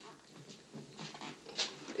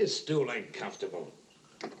This stool ain't comfortable.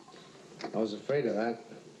 I was afraid of that.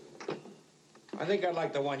 I think I'd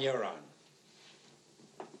like the one you're on.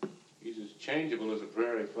 He's as changeable as a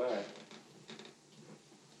prairie fire.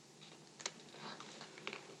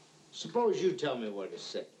 Suppose you tell me where to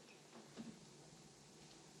sit.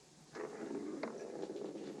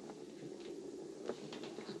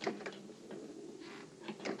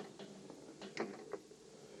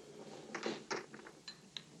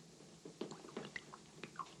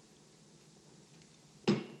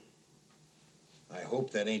 I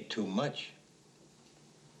hope that ain't too much.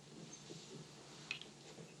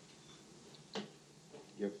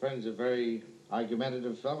 Your friend's a very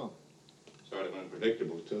argumentative fellow. Sort of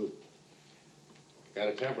unpredictable, too. Got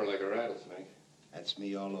a temper like a rattlesnake. That's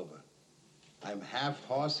me all over. I'm half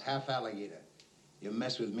horse, half alligator. You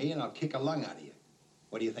mess with me and I'll kick a lung out of you.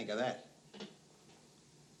 What do you think of that?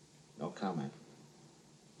 No comment.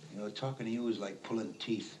 You know, talking to you is like pulling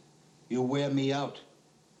teeth. You wear me out.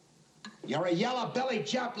 You're a yellow-bellied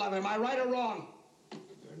Joplin, am I right or wrong?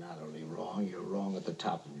 You're not only wrong, you're wrong at the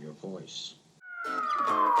top of your voice.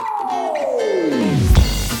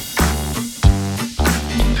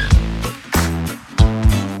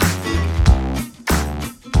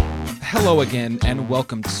 Hello again, and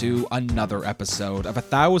welcome to another episode of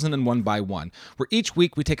 1001 by 1, where each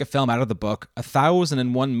week we take a film out of the book,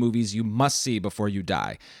 1001 Movies You Must See Before You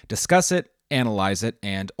Die, discuss it, analyze it,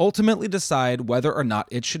 and ultimately decide whether or not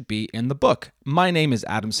it should be in the book. My name is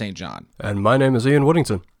Adam St. John. And my name is Ian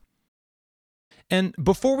Woodington. And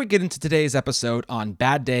before we get into today's episode on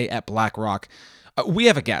Bad Day at Black Rock, we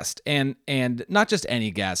have a guest, and not just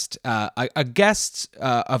any guest, a guest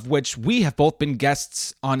of which we have both been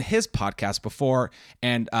guests on his podcast before,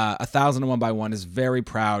 and 1001 by 1 is very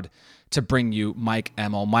proud to bring you Mike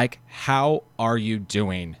Emmel. Mike, how are you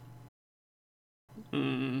doing?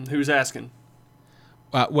 Who's asking?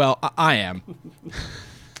 Well, I am.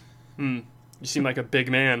 You seem like a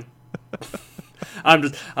big man.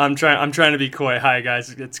 I'm trying to be coy. Hi guys,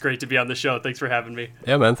 it's great to be on the show. Thanks for having me.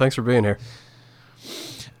 Yeah, man, thanks for being here.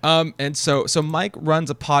 And so Mike runs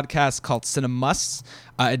a podcast called Cinemusts.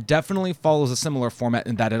 It definitely follows a similar format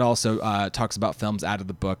in that it also talks about films out of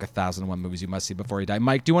the book, 1001 Movies You Must See Before You Die.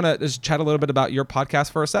 Mike, do you want to just chat a little bit about your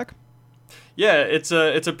podcast for a sec? Yeah, it's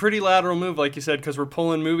a pretty lateral move, like you said, because we're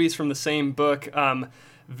pulling movies from the same book.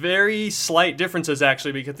 Very slight differences,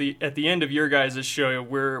 actually, because at the end of your guys' show,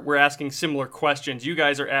 we're asking similar questions. You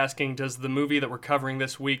guys are asking, does the movie that we're covering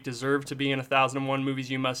this week deserve to be in 1001 Movies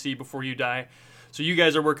You Must See Before You Die? So you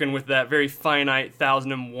guys are working with that very finite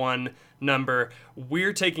 1001 number.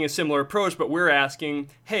 We're taking a similar approach, but we're asking,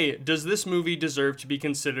 hey, does this movie deserve to be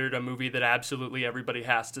considered a movie that absolutely everybody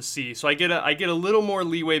has to see? So I get a little more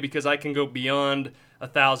leeway because I can go beyond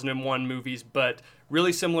 1001 movies, but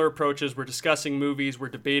really similar approaches. We're discussing movies, we're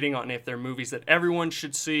debating on if they're movies that everyone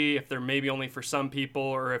should see, if they're maybe only for some people,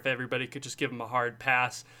 or if everybody could just give them a hard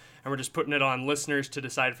pass. And we're just putting it on listeners to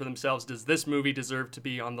decide for themselves, does this movie deserve to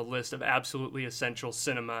be on the list of absolutely essential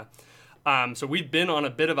cinema? So we've been on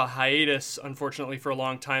a bit of a hiatus, unfortunately, for a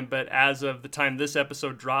long time, but as of the time this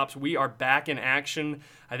episode drops, we are back in action.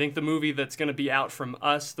 I think the movie that's going to be out from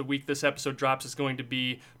us the week this episode drops is going to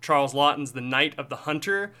be Charles Laughton's The Night of the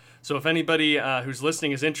Hunter. So if anybody who's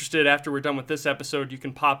listening is interested after we're done with this episode, you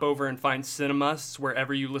can pop over and find Cinemusts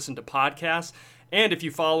wherever you listen to podcasts. And if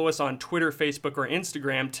you follow us on Twitter, Facebook, or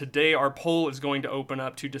Instagram, today our poll is going to open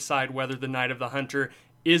up to decide whether The Night of the Hunter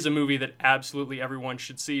is a movie that absolutely everyone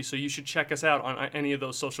should see. So you should check us out on any of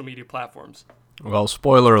those social media platforms. Well,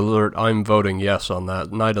 spoiler alert, I'm voting yes on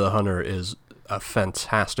that. Night of the Hunter is a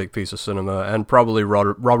fantastic piece of cinema and probably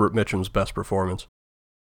Robert Mitchum's best performance.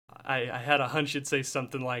 I had a hunch you'd say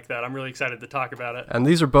something like that. I'm really excited to talk about it. And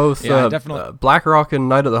these are both definitely. Black Rock and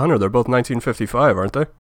Night of the Hunter. They're both 1955, aren't they?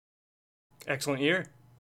 Excellent year.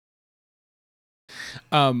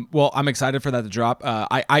 Well, I'm excited for that to drop.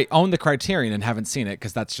 I own the Criterion and haven't seen it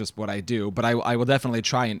because that's just what I do. But I will definitely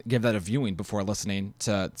try and give that a viewing before listening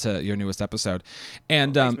to your newest episode.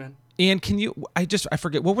 And thanks, man. Ian, can you? I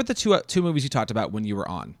forget, what were the two movies you talked about when you were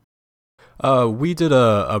on? We did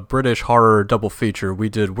a British horror double feature. We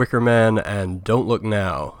did Wicker Man and Don't Look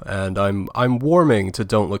Now, and I'm warming to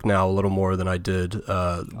Don't Look Now a little more than I did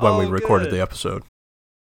when we recorded the episode.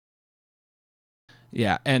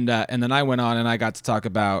 Yeah, and then I went on and I got to talk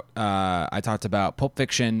about I talked about Pulp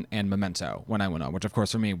Fiction and Memento when I went on, which of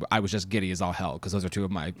course for me I was just giddy as all hell because those are two of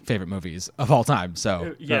my favorite movies of all time.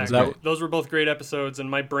 So yeah, those were both great episodes, and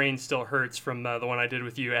my brain still hurts from the one I did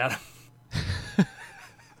with you, Adam.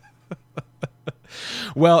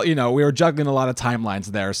 Well, you know, we were juggling a lot of timelines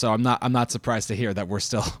there, so I'm not surprised to hear that we're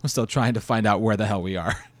still trying to find out where the hell we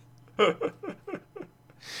are.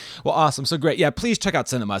 Well, awesome. So great. Yeah, please check out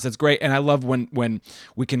Cinemas. It's great, and I love when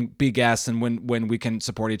we can be guests and when we can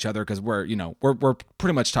support each other, because we're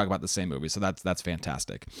pretty much talking about the same movie. So that's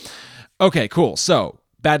fantastic. Okay, cool. So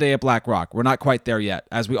Bad Day at Black Rock. We're not quite there yet.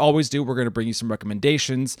 As we always do, we're going to bring you some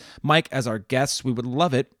recommendations. Mike, as our guest, we would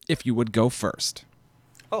love it if you would go first.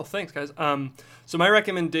 Oh, thanks, guys. So my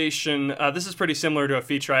recommendation, this is pretty similar to a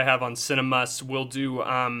feature I have on Cinemus. We'll do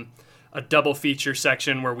a double feature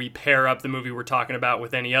section where we pair up the movie we're talking about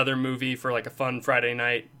with any other movie for like a fun Friday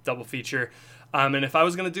night double feature. And if I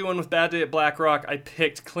was going to do one with Bad Day at Black Rock, I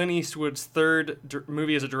picked Clint Eastwood's third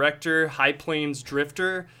movie as a director, High Plains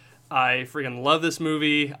Drifter. I freaking love this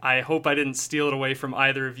movie. I hope I didn't steal it away from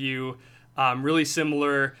either of you. Really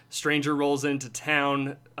similar. Stranger rolls into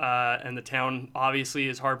town, and the town obviously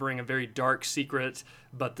is harboring a very dark secret,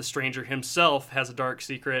 but the stranger himself has a dark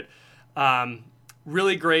secret.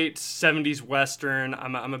 Really great 70s Western.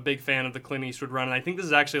 I'm a big fan of the Clint Eastwood run, and I think this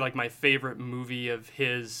is actually like my favorite movie of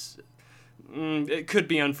his. It could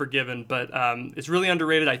be Unforgiven, but it's really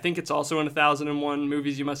underrated. I think it's also in 1001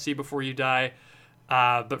 Movies You Must See Before You Die.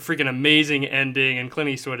 But freaking amazing ending, and Clint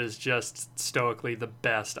Eastwood is just stoically the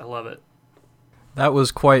best. I love it. That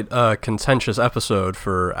was quite a contentious episode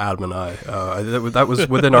for Adam and I. That was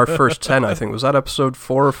within our first 10, I think. Was that episode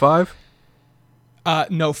 4 or 5?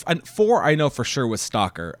 No, 4 I know for sure was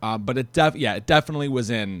Stalker. But it definitely was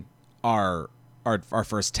in our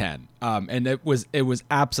first 10. And it was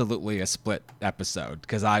absolutely a split episode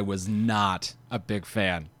because I was not a big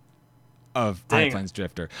fan of High Plains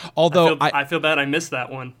Drifter. Although I feel bad I missed that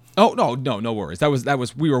one. Oh, no worries. That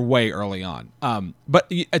was we were way early on. But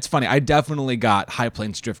it's funny. I definitely got High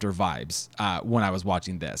Plains Drifter vibes when I was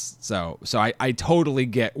watching this. So I totally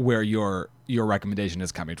get where your recommendation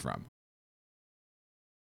is coming from.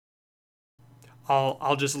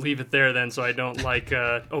 I'll just leave it there then, so I don't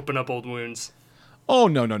open up old wounds. Oh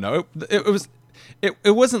no.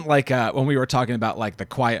 It wasn't like when we were talking about like The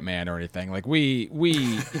Quiet Man or anything. Like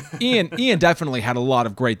Ian definitely had a lot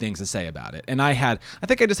of great things to say about it, and I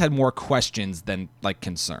think I just had more questions than like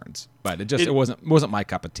concerns. But it wasn't my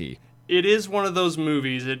cup of tea. It is one of those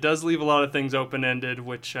movies. It does leave a lot of things open ended,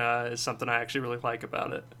 which is something I actually really like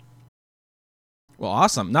about it. Well,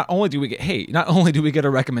 awesome. Not only do we get a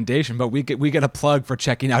recommendation, but we get a plug for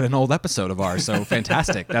checking out an old episode of ours. So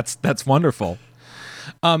fantastic. That's wonderful.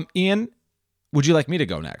 Ian, would you like me to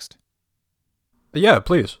go next? Yeah,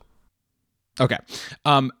 please. Okay.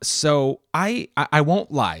 So I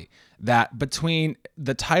won't lie that between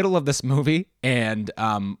the title of this movie and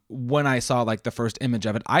when I saw like the first image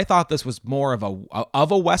of it, I thought this was more of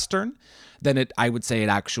a Western than I would say it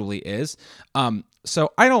actually is.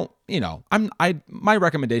 So I don't, my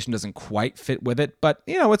recommendation doesn't quite fit with it, but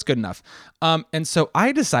it's good enough. And so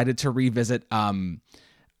I decided to revisit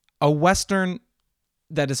a Western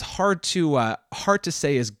that is hard to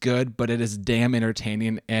say is good, but it is damn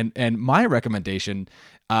entertaining. And my recommendation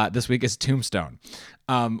this week is Tombstone,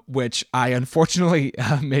 which I unfortunately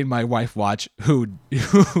made my wife watch, who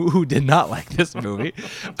did not like this movie,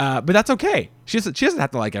 but that's okay. She doesn't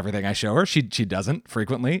have to like everything I show her. She doesn't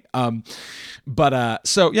frequently.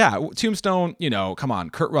 So yeah, Tombstone. Come on,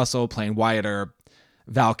 Kurt Russell playing Wyatt Earp,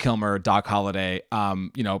 Val Kilmer, Doc Holliday,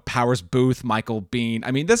 Powers Booth, Michael Biehn.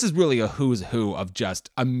 I mean, this is really a who's who of just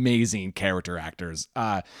amazing character actors.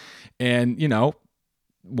 And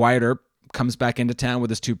Wyatt Earp comes back into town with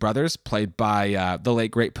his two brothers, played by the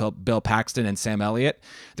late great Bill Paxton and Sam Elliott.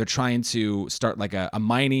 They're trying to start like a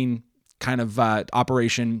mining kind of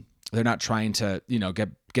operation. They're not trying to,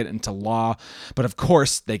 get into law, but of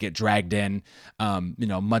course they get dragged in,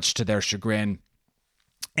 much to their chagrin.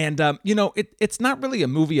 And, it's not really a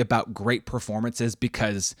movie about great performances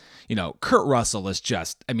because, Kurt Russell is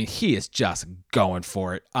he is just going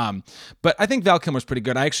for it. But I think Val Kilmer's pretty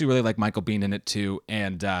good. I actually really like Michael Biehn in it too.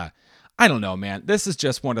 And, I don't know, man, this is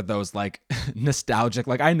just one of those like nostalgic,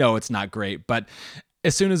 like I know it's not great, but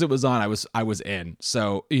as soon as it was on, I was in.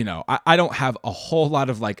 So, I don't have a whole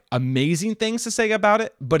lot of like amazing things to say about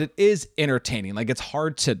it, but it is entertaining. Like it's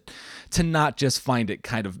hard to not just find it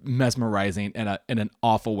kind of mesmerizing in an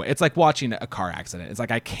awful way. It's like watching a car accident. It's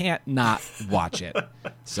like I can't not watch it.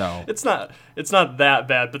 So it's not that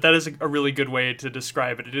bad, but that is a really good way to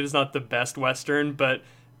describe it. It is not the best Western, but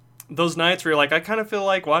those nights where you're like, I kind of feel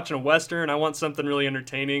like watching a Western, I want something really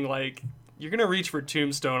entertaining, like you're going to reach for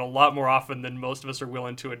Tombstone a lot more often than most of us are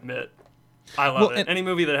willing to admit. I love it. Any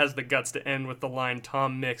movie that has the guts to end with the line,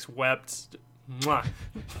 Tom Mix wept. Mwah.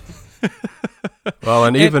 Well,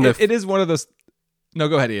 and even if... It is one of those... No,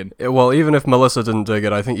 go ahead, Ian. Well, even if Melissa didn't dig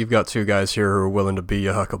it, I think you've got two guys here who are willing to be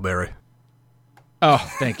your Huckleberry. Oh,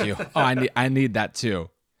 thank you. Oh, I need that too.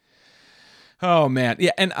 Oh man,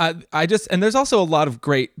 yeah, and and there's also a lot of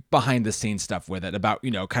great behind the scenes stuff with it about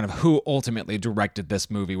kind of who ultimately directed this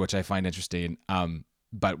movie, which I find interesting.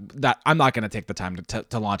 But that I'm not going to take the time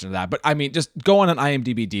to launch into that. But I mean, just go on an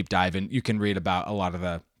IMDb deep dive and you can read about a lot of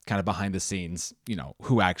the kind of behind the scenes,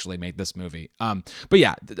 who actually made this movie. But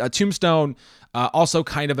yeah, Tombstone, also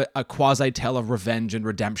kind of a quasi tale of revenge and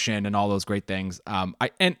redemption and all those great things.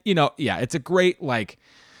 It's a great like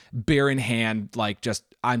beer in hand, like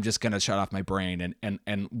I'm just gonna shut off my brain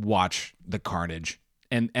and watch the carnage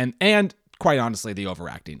and quite honestly the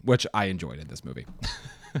overacting, which I enjoyed in this movie.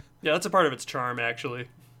 Yeah, that's a part of its charm, actually.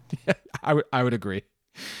 Yeah, I would agree.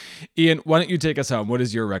 Ian, why don't you take us home? What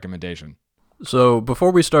is your recommendation? So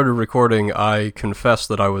before we started recording, I confessed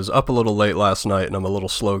that I was up a little late last night and I'm a little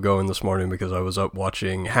slow going this morning because I was up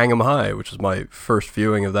watching Hang 'em High, which is my first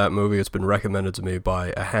viewing of that movie. It's been recommended to me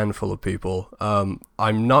by a handful of people.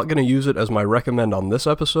 I'm not going to use it as my recommend on this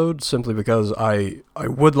episode simply because I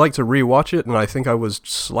would like to rewatch it and I think I was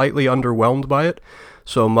slightly underwhelmed by it.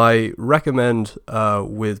 So my recommend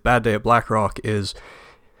with Bad Day at Black Rock is,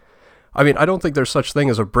 I mean, I don't think there's such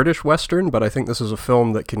thing as a British Western, but I think this is a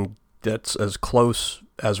film that's as close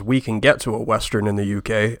as we can get to a Western in the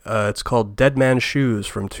UK. It's called Dead Man's Shoes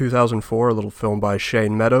from 2004, a little film by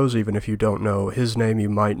Shane Meadows. Even if you don't know his name, you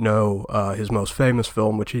might know his most famous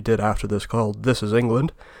film, which he did after this, called This Is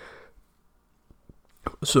England.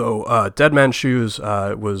 So, Dead Man's Shoes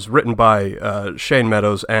was written by Shane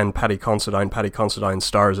Meadows and Paddy Considine. Paddy Considine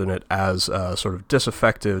stars in it as a sort of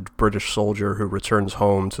disaffected British soldier who returns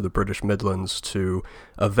home to the British Midlands to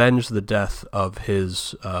avenge the death of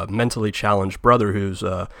his mentally challenged brother, who's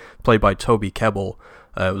played by Toby Kebbell.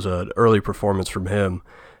 It was an early performance from him,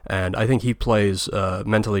 and I think he plays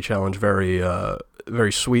mentally challenged very,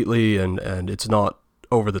 very sweetly, and it's not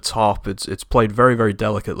over the top. It's played very, very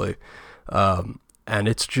delicately. And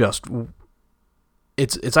it's just,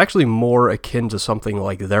 it's actually more akin to something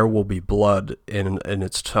like There Will Be Blood in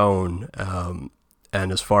its tone,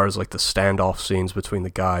 and as far as like the standoff scenes between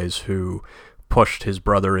the guys who pushed his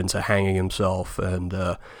brother into hanging himself,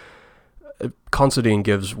 and Considine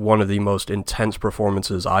gives one of the most intense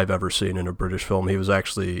performances I've ever seen in a British film. He was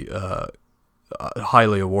actually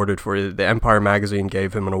highly awarded for it. The Empire magazine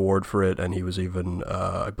gave him an award for it, and he was even,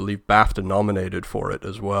 I believe, BAFTA nominated for it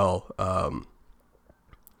as well.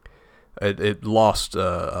 It lost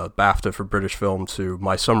a BAFTA for British film to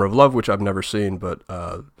My Summer of Love, which I've never seen, but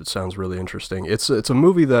it sounds really interesting. It's a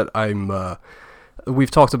movie that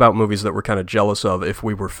we've talked about movies that we're kind of jealous of if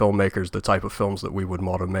we were filmmakers, the type of films that we would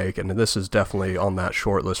want to make, and this is definitely on that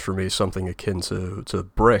short list for me, something akin to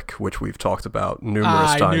Brick, which we've talked about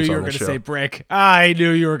numerous times on the show. I knew you were going to say Brick. I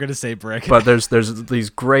knew you were going to say Brick. But there's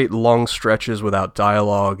these great long stretches without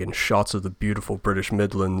dialogue and shots of the beautiful British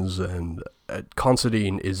Midlands, and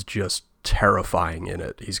Considine is just terrifying in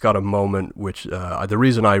it. He's got a moment which, the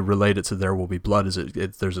reason I relate it to There Will Be Blood is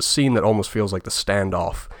there's a scene that almost feels like the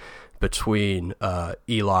standoff between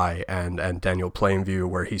Eli and Daniel Plainview,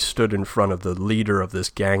 where he stood in front of the leader of this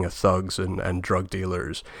gang of thugs and drug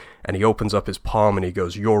dealers, and he opens up his palm and he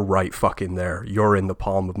goes, "You're right fucking there. You're in the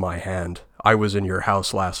palm of my hand. I was in your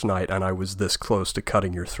house last night and I was this close to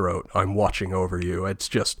cutting your throat. I'm watching over you."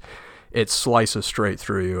 It slices straight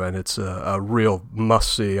through you, and it's a real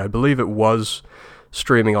must-see. I believe it was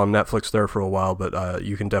streaming on Netflix there for a while, but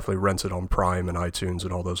you can definitely rent it on Prime and iTunes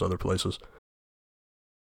and all those other places.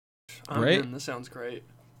 Great. This sounds great.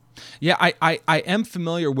 Yeah, I am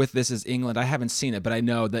familiar with This Is England. I haven't seen it, but I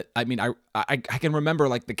know that, I mean, I can remember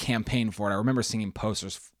like the campaign for it. I remember seeing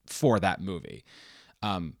posters for that movie.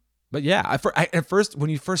 But yeah, at first, when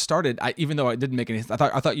you first started, even though it didn't make any sense,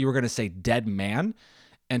 I thought you were going to say Dead Man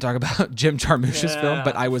and talk about Jim Jarmusch's film,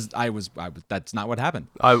 but I was that's not what happened.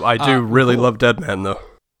 I do really love Dead Man though.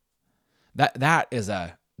 That is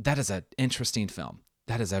an interesting film.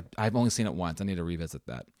 I've only seen it once. I need to revisit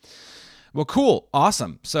that. Well, cool.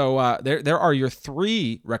 Awesome. So there are your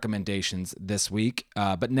 3 recommendations this week.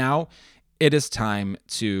 But now it is time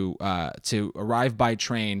to arrive by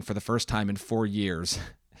train for the first time in 4 years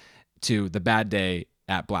to The Bad Day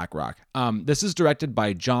at Black Rock. This is directed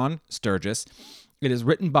by John Sturges. It is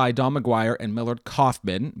written by Don McGuire and Millard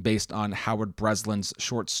Kaufman, based on Howard Breslin's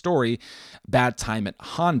short story, Bad Time at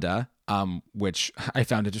Honda, which I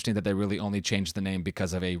found interesting that they really only changed the name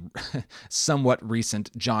because of a somewhat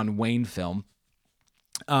recent John Wayne film.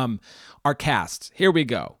 Our cast, here we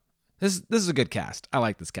go. This is a good cast. I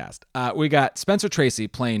like this cast. We got Spencer Tracy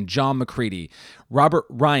playing John McCready, Robert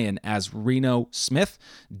Ryan as Reno Smith,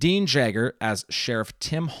 Dean Jagger as Sheriff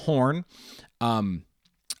Tim Horn,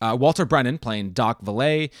 Walter Brennan playing Doc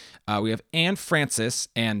Valet. We have Anne Francis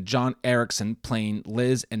and John Erickson playing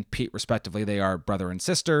Liz and Pete, respectively. They are brother and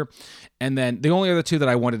sister. And then the only other two that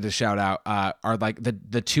I wanted to shout out are like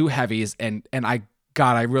the two heavies, and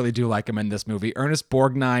I really do like him in this movie. Ernest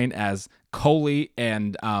Borgnine as Coley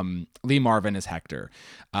and Lee Marvin as Hector.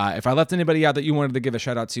 If I left anybody out that you wanted to give a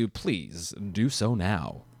shout out to, please do so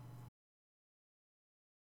now.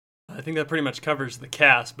 I think that pretty much covers the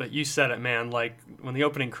cast, but you said it, man. Like, when the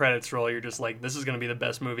opening credits roll, you're just like, this is going to be the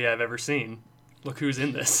best movie I've ever seen. Look who's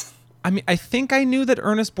in this. I mean, I think I knew that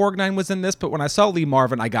Ernest Borgnine was in this, but when I saw Lee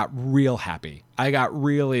Marvin, I got real happy. I got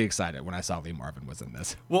really excited when I saw Lee Marvin was in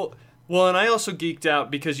this. Well, and I also geeked out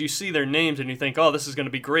because you see their names and you think, oh, this is going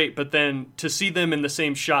to be great. But then to see them in the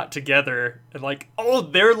same shot together and like, oh,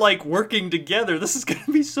 they're like working together. This is going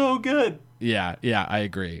to be so good. Yeah, I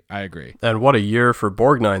agree. And what a year for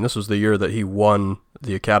Borgnine. This was the year that he won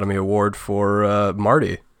the Academy Award for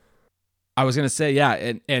Marty. I was gonna say,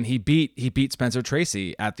 yeah, and he beat Spencer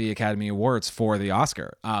Tracy at the Academy Awards for the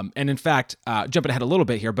Oscar. And in fact, jumping ahead a little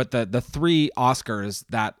bit here, but the three Oscars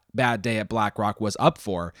that Bad Day at Black Rock was up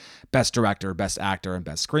for, Best Director, Best Actor, and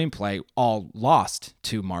Best Screenplay, all lost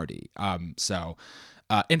to Marty. And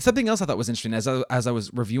something else I thought was interesting as I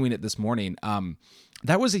was reviewing it this morning,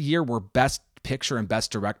 that was a year where Best Picture and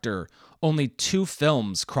Best Director, only two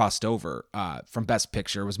films crossed over from Best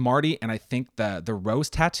Picture. It was Marty and I think the Rose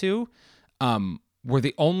Tattoo. Were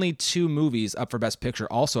the only two movies up for Best Picture,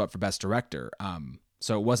 also up for Best Director.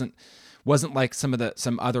 So it wasn't like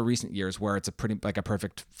some other recent years where it's a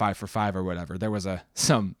perfect 5 for 5 or whatever. There was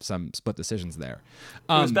some split decisions there.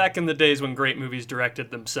 It was back in the days when great movies directed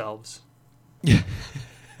themselves.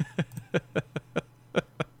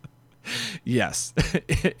 Yes,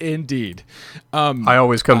 indeed. I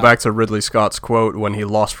always come back to Ridley Scott's quote when he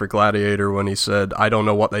lost for Gladiator, when he said, "I don't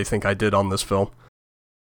know what they think I did on this film."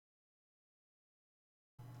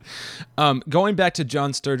 Going back to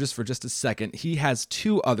John Sturges for just a second, he has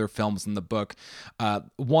two other films in the book.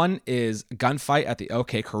 One is Gunfight at the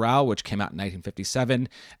OK Corral, which came out in 1957,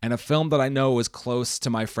 and a film that I know is close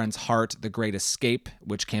to my friend's heart, The Great Escape,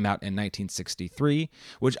 which came out in 1963,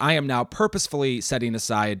 which I am now purposefully setting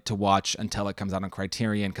aside to watch until it comes out on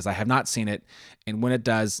Criterion, because I have not seen it, and when it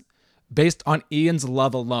does, based on Ian's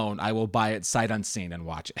love alone, I will buy it sight unseen and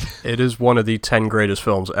watch it. It is one of the 10 greatest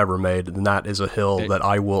films ever made, and that is a hill that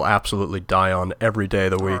I will absolutely die on every day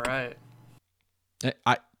of the week. All right.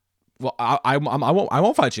 I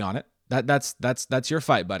won't fight you on it. That's your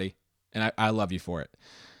fight, buddy, and I love you for it.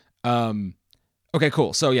 Okay,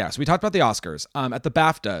 cool. So yeah, so we talked about the Oscars. At the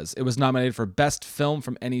BAFTAs, it was nominated for Best Film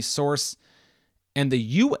from Any Source. And the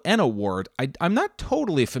UN Award, I'm not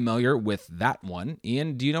totally familiar with that one.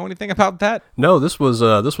 Ian, do you know anything about that? No, this was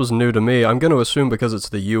new to me. I'm going to assume because it's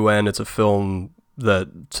the UN, it's a film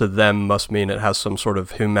that to them must mean it has some sort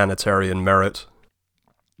of humanitarian merit.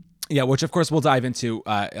 Yeah, which of course we'll dive into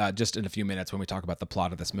just in a few minutes when we talk about the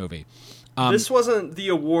plot of this movie. This wasn't the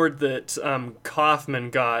award that Kaufman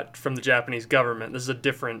got from the Japanese government. This is a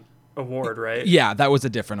different award, right? Yeah, that was a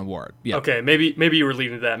different award. Yeah. Okay, maybe you were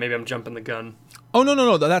leading to that. Maybe I'm jumping the gun. Oh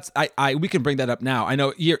no. That's we can bring that up now. I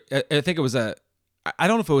know I think it was I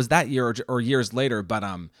don't know if it was that year or years later, but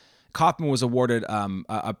Kaufman was awarded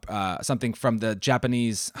something from the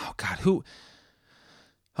Japanese. Oh God, who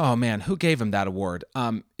gave him that award?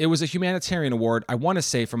 It was a humanitarian award. I want to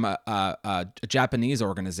say from a Japanese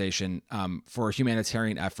organization for a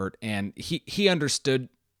humanitarian effort, and he understood.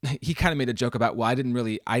 He kind of made a joke about, well, I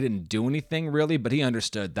didn't do anything really, but he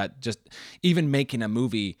understood that just even making a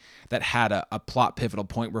movie that had a plot pivotal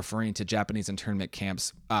point referring to Japanese internment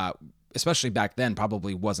camps, especially back then,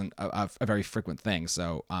 probably wasn't a very frequent thing.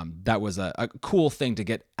 So that was a cool thing to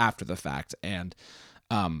get after the fact. And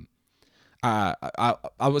I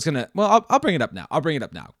was gonna, well, I'll bring it up now.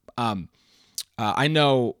 I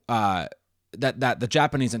know that the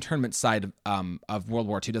Japanese internment side of World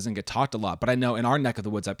War II doesn't get talked a lot, but I know in our neck of the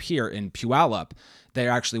woods up here in Puyallup,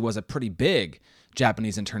 there actually was a pretty big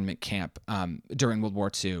Japanese internment camp during World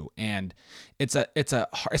War II, and it's a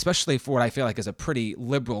especially for what I feel like is a pretty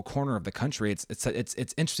liberal corner of the country. It's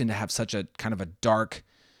interesting to have such a kind of a dark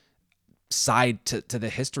side to the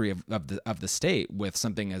history of the state with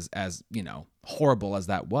something as horrible as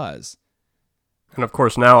that was. And of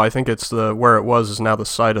course, now I think it's where it was is now the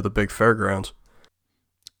site of the big fairgrounds.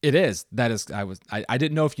 It is. That is. I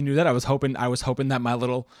didn't know if you knew that. I was hoping that my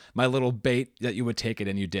little bait that you would take it,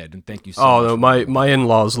 and you did. And thank you so much. Oh no, my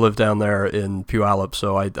in-laws live down there in Puyallup,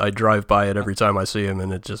 so I drive by it every time I see them,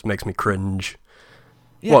 and it just makes me cringe.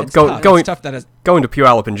 Yeah, well, it's tough. Going to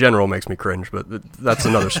Puyallup in general makes me cringe, but that's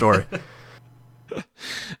another story.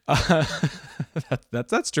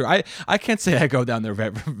 That's true. I can't say I go down there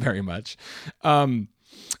very much.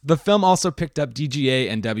 The film also picked up DGA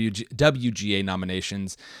and WGA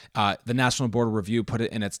nominations. The National Board of Review put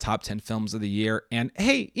it in its top 10 films of the year. And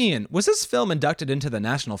hey, Ian, was this film inducted into the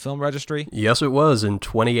National Film Registry? Yes, it was in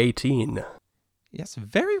 2018. Yes,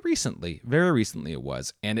 very recently. Very recently it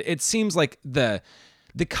was. And it seems like the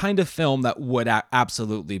kind of film that would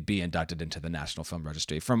absolutely be inducted into the National Film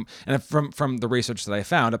Registry. From the research that I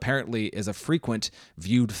found, apparently is a frequent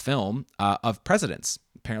viewed film of presidents.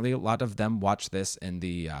 Apparently, a lot of them watch this in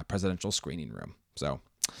the presidential screening room. So,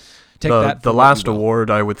 the last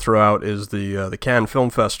award I would throw out is the Cannes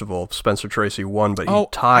Film Festival. Spencer Tracy won, but he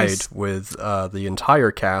tied with the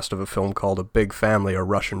entire cast of a film called A Big Family, a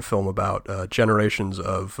Russian film about generations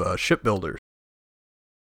of shipbuilders.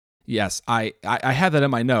 Yes, I had that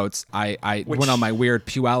in my notes. I went on my weird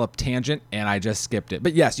Puyallup tangent and I just skipped it.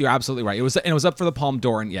 But yes, you're absolutely right. It was up for the Palme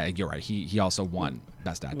d'Or, and yeah, you're right. He also won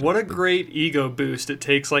Best Actor. What a great ego boost! It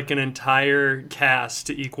takes like an entire cast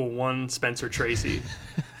to equal one Spencer Tracy.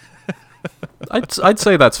 I'd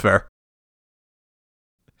say that's fair.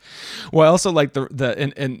 Well, I also like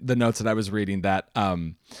in the notes that I was reading that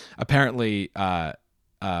apparently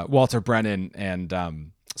Walter Brennan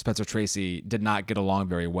and Spencer Tracy did not get along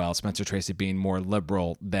very well. Spencer Tracy being more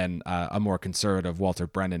liberal than a more conservative Walter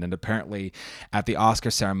Brennan. And apparently at the Oscar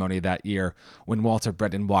ceremony that year, when Walter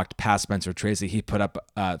Brennan walked past Spencer Tracy, he put up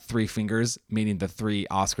 3 fingers, meaning the 3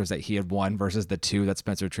 Oscars that he had won versus the 2 that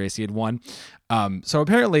Spencer Tracy had won. So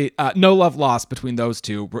apparently no love lost between those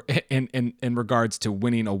two in regards to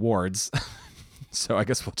winning awards. So I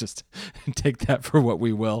guess we'll just take that for what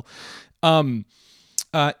we will.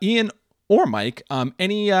 Ian or Mike,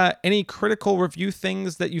 any critical review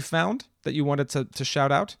things that you found that you wanted to shout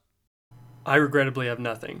out? I regrettably have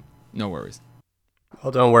nothing. No worries.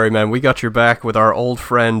 Well, don't worry, man. We got your back with our old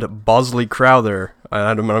friend Bosley Crowther.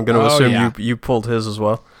 I'm going to assume you pulled his as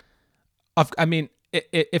well. I mean,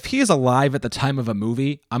 if he is alive at the time of a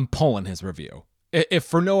movie, I'm pulling his review. If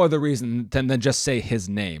for no other reason than just say his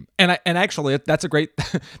name. And actually that's a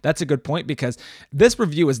good point, because this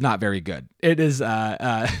review is not very good. It is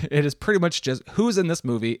pretty much just who's in this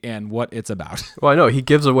movie and what it's about. Well, I know he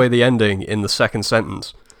gives away the ending in the second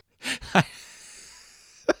sentence.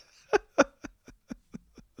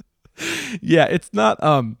 Yeah, it's not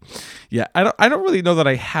I don't really know that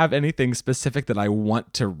I have anything specific that I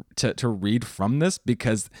want to read from this,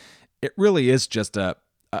 because it really is just a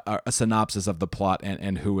synopsis of the plot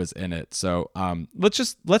and who is in it. So let's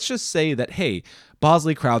just say that, hey,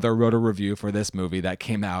 Bosley Crowther wrote a review for this movie that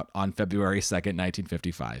came out on February 2nd,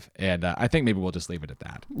 1955. And I think maybe we'll just leave it at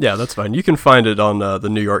that. Yeah, that's fine. You can find it on the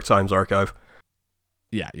New York Times archive.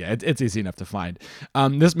 Yeah, it's easy enough to find.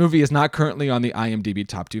 This movie is not currently on the IMDb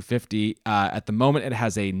Top 250. At the moment, it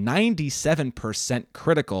has a 97%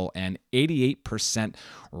 critical and 88%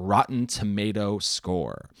 Rotten Tomato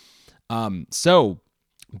score. So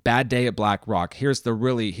Bad Day at Black Rock. Here's the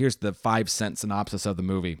 5-cent synopsis of the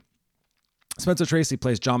movie. Spencer Tracy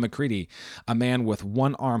plays John McCready, a man with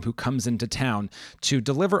one arm who comes into town to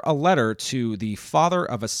deliver a letter to the father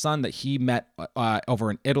of a son that he met over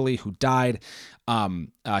in Italy who died.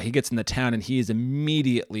 He gets in the town and he is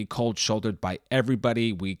immediately cold-shouldered by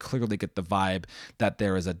everybody. We clearly get the vibe that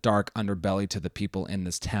there is a dark underbelly to the people in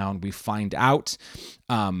this town. We find out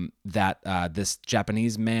that this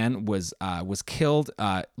Japanese man was killed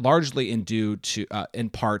largely in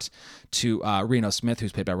part to Reno Smith,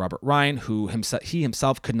 who's played by Robert Ryan, who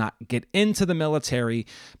himself could not get into the military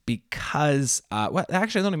because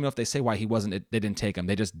actually I don't even know if they say why he wasn't. They didn't take him.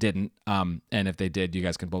 They just didn't. And if they did, you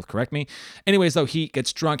guys can both correct me. Anyways, though, he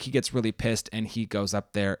gets drunk, he gets really pissed, and he goes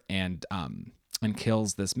up there and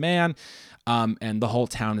kills this man. And the whole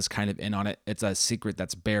town is kind of in on it. It's a secret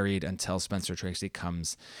that's buried until Spencer Tracy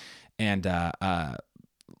comes and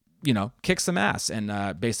kicks some ass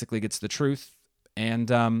and basically gets the truth.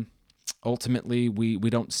 And ultimately, we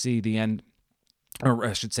don't see the end, or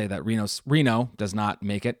I should say that Reno does not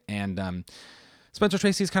make it, and Spencer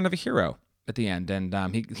Tracy is kind of a hero at the end,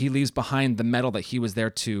 and he leaves behind the medal that he was there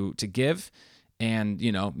to give. And,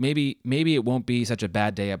 maybe it won't be such a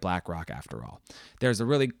bad day at Black Rock after all. There's a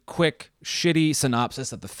really quick, shitty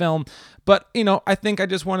synopsis of the film, but, I think I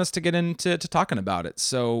just want us to get into talking about it.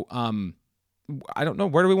 So, I don't know,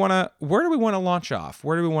 where do we want to launch off?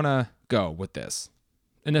 Where do we want to go with this?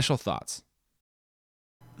 Initial thoughts.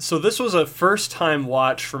 So this was a first-time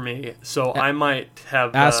watch for me, so I might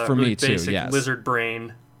have for really me too, basic yes. lizard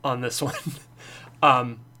brain on this one.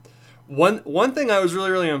 One thing I was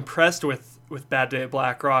really impressed with Bad Day at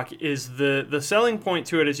Black Rock is the selling point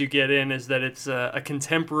to it as you get in is that it's a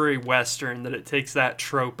contemporary Western, that it takes that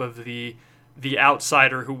trope of the the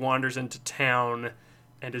outsider who wanders into town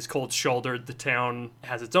and is cold-shouldered. The town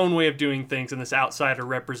has its own way of doing things, and this outsider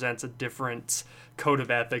represents a different code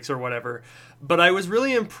of ethics or whatever. But I was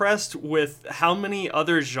really impressed with how many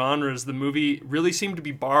other genres the movie really seemed to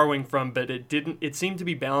be borrowing from, but it seemed to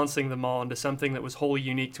be balancing them all into something that was wholly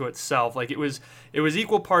unique to itself. Like it was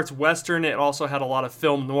equal parts Western. It also had a lot of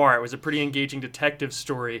film noir. It was a pretty engaging detective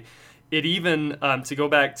story. It even, to go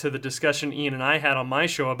back to the discussion Ian and I had on my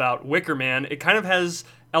show about Wicker Man, it kind of has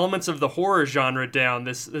elements of the horror genre down.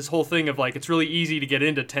 This whole thing of like, it's really easy to get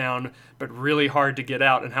into town, but really hard to get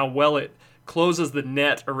out, and how well it closes the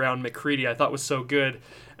net around MacReady, I thought was so good.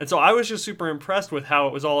 And so I was just super impressed with how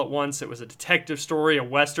it was all at once. It was a detective story, a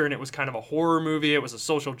Western, it was kind of a horror movie, it was a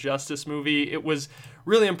social justice movie. It was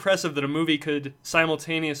really impressive that a movie could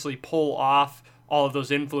simultaneously pull off all of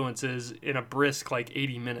those influences in a brisk, like,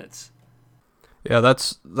 80 minutes. Yeah,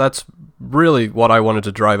 that's really what I wanted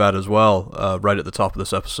to drive at as well, right at the top of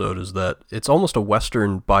this episode, is that it's almost a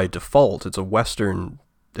Western by default. It's a Western.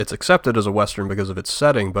 It's accepted as a Western because of its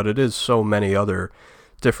setting, but it is so many other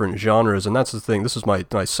different genres, and that's the thing. This is my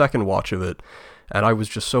second watch of it, and I was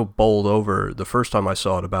just so bowled over the first time I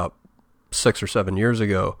saw it about 6 or 7 years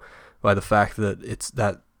ago by the fact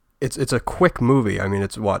that it's a quick movie. I mean,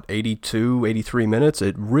 it's 82, 83 minutes.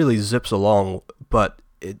 It really zips along, but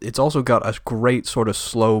it's also got a great sort of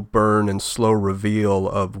slow burn and slow reveal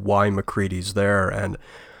of why MacReady's there, and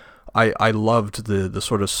I loved the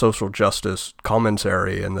sort of social justice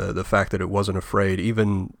commentary and the fact that it wasn't afraid,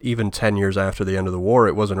 even 10 years after the end of the war,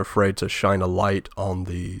 it wasn't afraid to shine a light on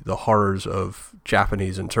the horrors of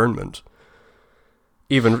Japanese internment,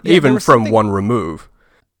 even from one remove.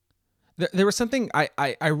 There was something I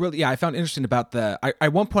really I found interesting about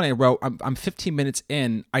at one point I wrote, I'm 15 minutes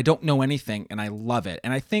in, I don't know anything and I love it.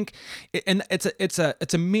 And I think it's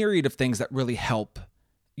a myriad of things that really help,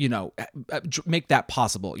 make that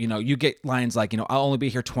possible. You get lines like, I'll only be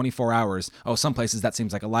here 24 hours. Oh, some places that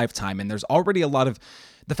seems like a lifetime. And there's already a lot of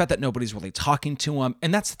the fact that nobody's really talking to them.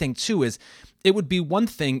 And that's the thing too, is it would be one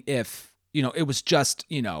thing if, it was just,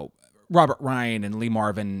 Robert Ryan and Lee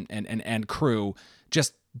Marvin and crew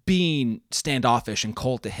just being standoffish and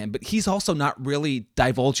cold to him, but he's also not really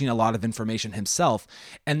divulging a lot of information himself.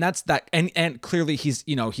 And that's that. And clearly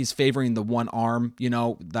he's favoring the one arm,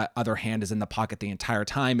 that other hand is in the pocket the entire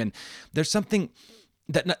time. And there's something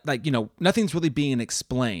that nothing's really being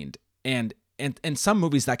explained. And in some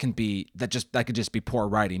movies that could just be poor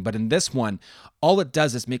writing. But in this one, all it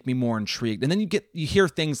does is make me more intrigued. And then you hear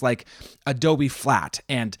things like Adobe Flat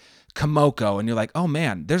and Komoko, and you're like, oh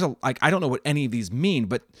man, I don't know what any of these mean,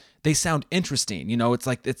 but they sound interesting. It's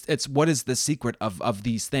like, it's what is the secret of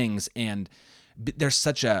these things? And there's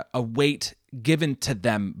such a weight given to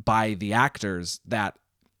them by the actors that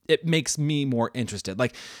it makes me more interested.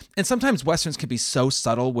 Like, and sometimes Westerns can be so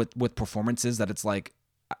subtle with performances that it's like,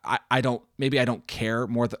 I don't care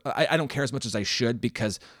more. I don't care as much as I should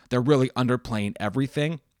because they're really underplaying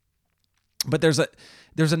everything. But there's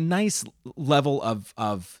a nice level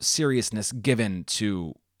of seriousness given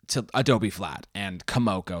to Adobe Flat and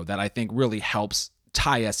Komoko that I think really helps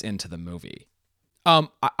tie us into the movie. I'd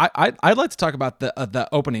like to talk about the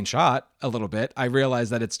opening shot a little bit. I realize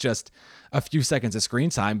that it's just a few seconds of screen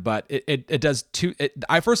time, but it does two.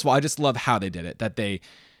 First of all, I just love how they did it. That they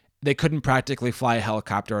couldn't practically fly a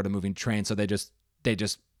helicopter or a moving train, so they just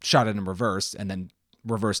shot it in reverse and then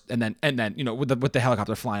reversed and then with the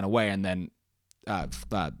helicopter flying away and then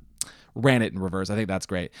ran it in reverse. I think that's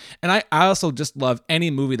great. And I also just love any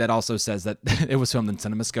movie that also says that it was filmed in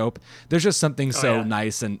CinemaScope. There's just something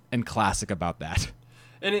nice and classic about that.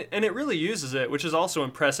 And it really uses it, which is also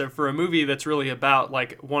impressive for a movie that's really about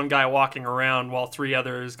like one guy walking around while three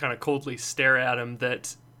others kind of coldly stare at him.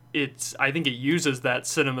 I think it uses that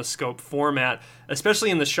CinemaScope format, especially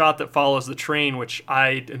in the shot that follows the train, which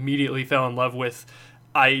I immediately fell in love with.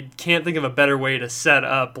 I can't think of a better way to set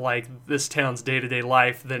up like this town's day-to-day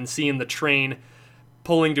life than seeing the train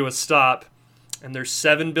pulling to a stop, and there's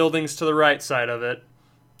 7 buildings to the right side of it,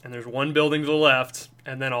 and there's 1 building to the left,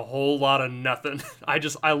 and then a whole lot of nothing.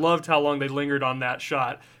 I loved how long they lingered on that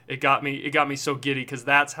shot. It got me so giddy because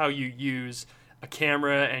that's how you use a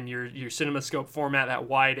camera and your CinemaScope format, that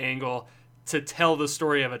wide angle, to tell the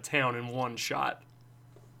story of a town in one shot.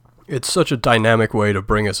 It's such a dynamic way to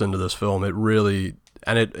bring us into this film. It really,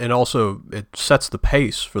 and it also sets the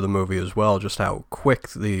pace for the movie as well. Just how quick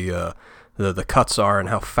the cuts are and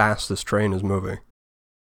how fast this train is moving.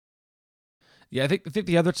 Yeah, I think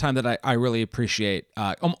the other time that I really appreciate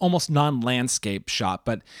almost non-landscape shot,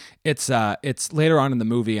 but it's later on in the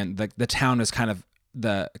movie and the town is kind of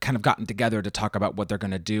gotten together to talk about what they're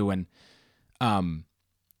going to do, and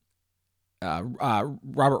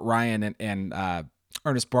Robert Ryan and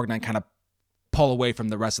Ernest Borgnine kind of pull away from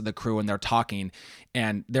the rest of the crew, and they're talking,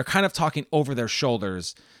 and they're kind of talking over their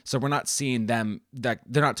shoulders, so we're not seeing them, that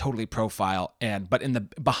they're not totally profile, but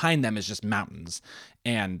behind them is just mountains.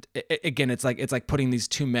 And again, it's like putting these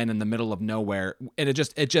two men in the middle of nowhere, and it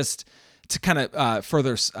just to kind of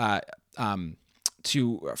further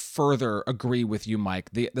agree with you,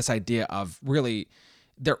 Mike, this idea of really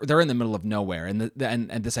they're in the middle of nowhere, and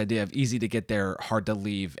this idea of easy to get there, hard to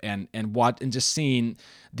leave, and just seeing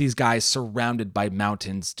these guys surrounded by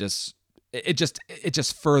mountains, it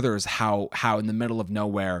just furthers how in the middle of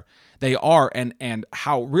nowhere they are, and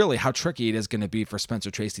how tricky it is going to be for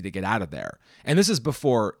Spencer Tracy to get out of there. And this is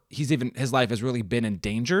before his life has really been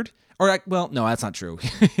endangered, well, no, that's not true.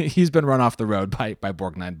 He's been run off the road by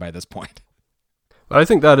Borgnine by this point. I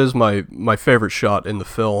think that is my favorite shot in the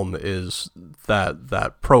film, is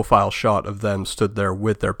that profile shot of them stood there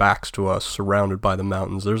with their backs to us, surrounded by the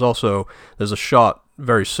mountains. There's a shot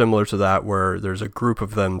very similar to that where there's a group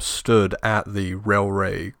of them stood at the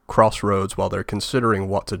railway crossroads while they're considering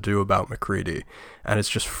what to do about MacReady, and it's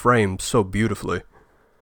just framed so beautifully.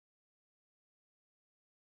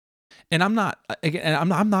 And I'm not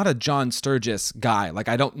a John Sturges guy. Like,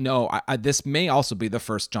 I don't know. This may also be the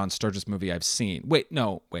first John Sturges movie I've seen. Wait,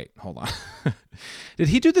 hold on. Did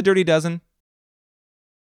he do The Dirty Dozen?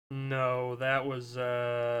 No, that was.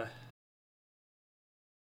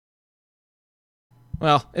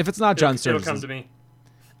 Well, if it's not John Sturges, it'll come to me.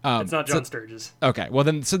 It's not John Sturges. Okay, well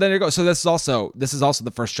then, so there you go. So this is also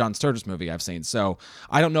the first John Sturges movie I've seen. So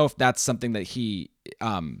I don't know if that's something that he.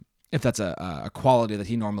 If that's a quality that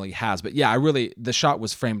he normally has. But yeah, the shot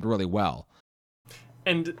was framed really well.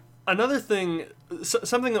 And another thing,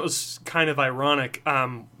 something that was kind of ironic,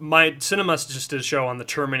 my Cinemus just did a show on The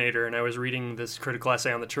Terminator, and I was reading this critical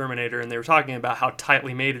essay on The Terminator, and they were talking about how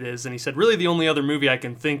tightly made it is, and he said, really the only other movie I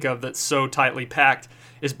can think of that's so tightly packed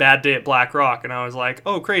is Bad Day at Black Rock. And I was like,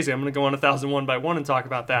 oh, crazy, I'm going to go on 1001 by 1 and talk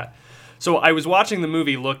about that. So I was watching the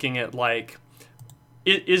movie looking at, like,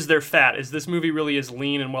 is there fat? Is this movie really as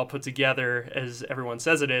lean and well put together as everyone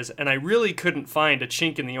says it is? And I really couldn't find a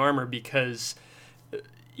chink in the armor, because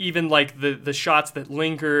even like the shots that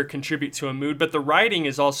linger contribute to a mood, but the writing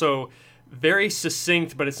is also very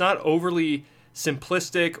succinct, but it's not overly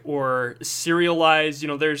simplistic or serialized.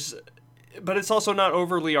 But it's also not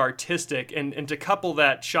overly artistic. And to couple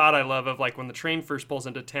that shot I love of like when the train first pulls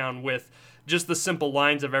into town with just the simple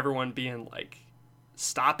lines of everyone being like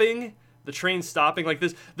stopping. The train stopping, like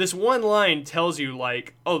this one line tells you,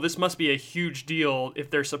 like, oh, this must be a huge deal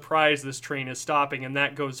if they're surprised this train is stopping, and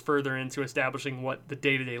that goes further into establishing what the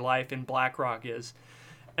day-to-day life in Black Rock is.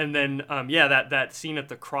 And then, that scene at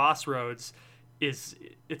the crossroads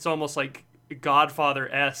it's almost like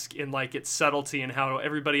Godfather-esque in like its subtlety and how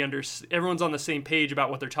everyone's on the same page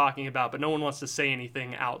about what they're talking about, but no one wants to say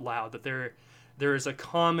anything out loud. That there is a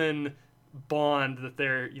common bond, that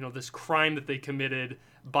this crime that they committed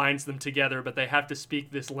binds them together, but they have to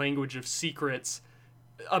speak this language of secrets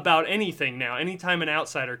about anything now. Anytime an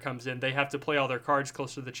outsider comes in, they have to play all their cards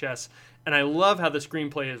close to the chest. And I love how the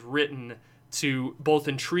screenplay is written to both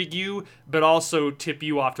intrigue you, but also tip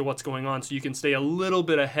you off to what's going on, so you can stay a little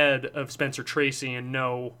bit ahead of Spencer Tracy and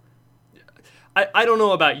know. I don't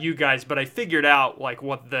know about you guys, but I figured out like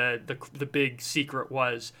what the big secret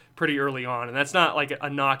was pretty early on, and that's not like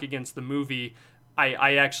a knock against the movie.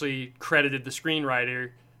 I actually credited the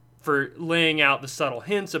screenwriter for laying out the subtle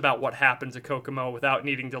hints about what happens at Kokomo without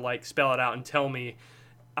needing to like spell it out and tell me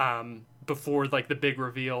before like the big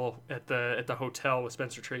reveal at the hotel with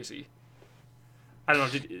Spencer Tracy. I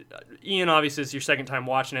don't know. Ian, obviously, it's your second time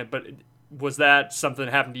watching it, but was that something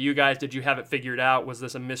that happened to you guys? Did you have it figured out? Was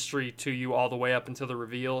this a mystery to you all the way up until the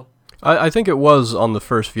reveal? I think it was on the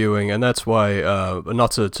first viewing, and that's why,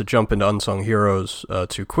 not to jump into Unsung Heroes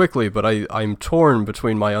too quickly, but I'm torn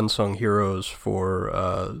between my Unsung Heroes for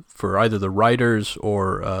either the writers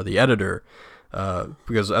or the editor,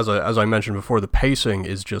 because as I mentioned before, the pacing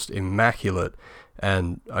is just immaculate,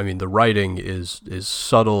 and I mean the writing is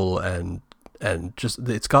subtle and just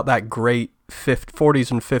it's got that great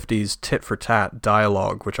 40s and 50s tit-for-tat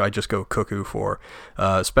dialogue, which I just go cuckoo for,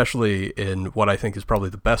 especially in what I think is probably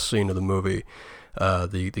the best scene of the movie,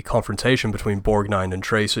 the confrontation between Borgnine and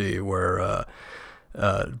Tracy, where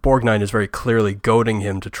Borgnine is very clearly goading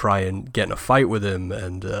him to try and get in a fight with him,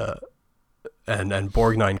 and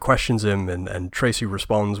Borgnine questions him, and Tracy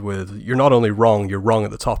responds with, "You're not only wrong, you're wrong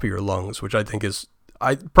at the top of your lungs," which I think is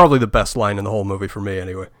probably the best line in the whole movie for me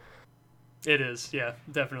anyway. It is, yeah,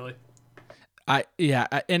 definitely. And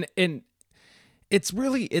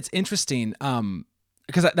it's interesting.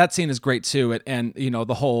 because that scene is great too, and you know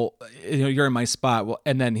the whole, you know, you're in my spot, well,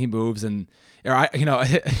 and then he moves and, or I, you know,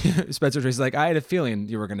 Spencer Tracy's like, I had a feeling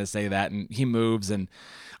you were going to say that, and he moves, and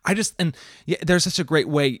yeah, there's such a great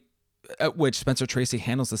way at which Spencer Tracy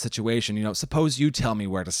handles the situation. You know, suppose you tell me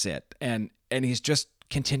where to sit, and he's just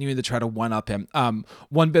continuing to try to one up him.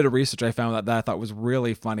 One bit of research I found that I thought was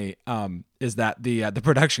really funny is that the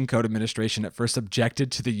production code administration at first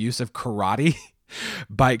objected to the use of karate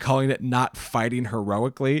by calling it not fighting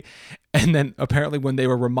heroically. And then apparently when they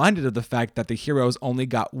were reminded of the fact that the heroes only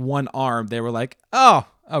got one arm, they were like, oh,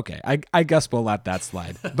 okay, I guess we'll let that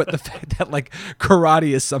slide. But the fact that like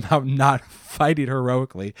karate is somehow not fighting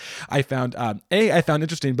heroically, I found I found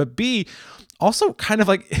interesting, but B, also kind of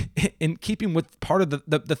like in keeping with part of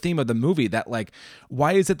the theme of the movie, that like,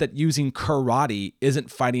 why is it that using karate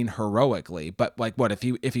isn't fighting heroically? But like, what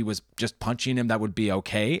if he was just punching him, that would be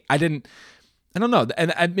okay? I don't know.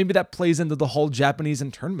 And maybe that plays into the whole Japanese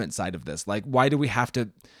internment side of this. Like, why do we have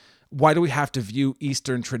to view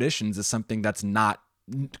Eastern traditions as something that's not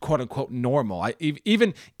quote unquote normal?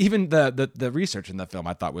 Even the research in the film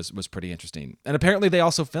I thought was pretty interesting. And apparently they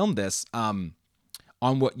also filmed this on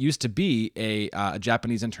what used to be a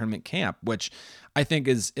Japanese internment camp, which I think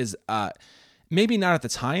is maybe not at the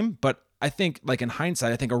time, but I think like in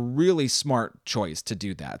hindsight, I think a really smart choice to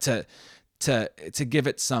do that, to give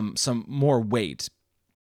it some more weight.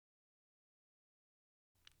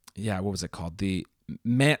 Yeah, what was it called? The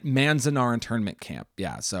Manzanar internment camp.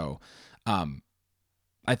 Yeah, so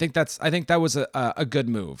I think that was a good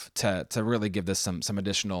move to really give this some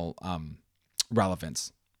additional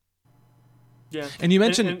relevance. Yeah. And you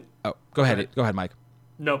mentioned go ahead, Mike.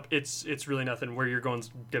 Nope, it's really nothing. Where you're going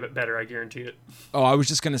to it better, I guarantee it. Oh, I was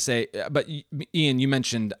just going to say, but Ian, you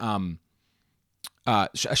mentioned shouting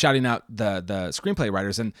out the screenplay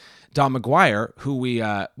writers, and Don McGuire, who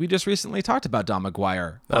we just recently talked about Don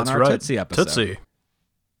McGuire on our Tootsie episode. Tootsie.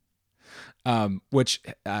 Which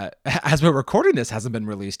as we're recording this hasn't been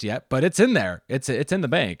released yet, but it's in there. It's in the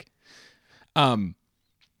bank.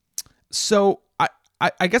 So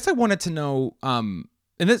I guess I wanted to know, and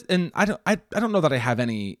I don't know that I have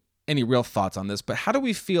any real thoughts on this, but how do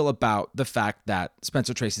we feel about the fact that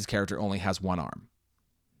Spencer Tracy's character only has one arm?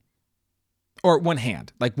 Or one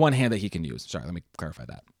hand that he can use. Sorry, let me clarify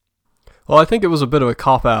that. Well, I think it was a bit of a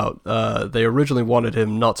cop-out. They originally wanted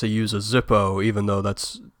him not to use a Zippo, even though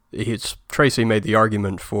Tracy made the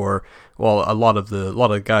argument for, well, a lot of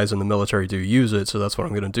the guys in the military do use it, so that's what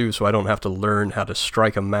I'm going to do, so I don't have to learn how to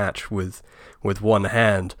strike a match with one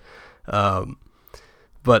hand.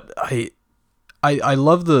 But I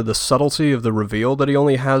love the subtlety of the reveal that he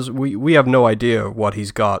only has. We have no idea what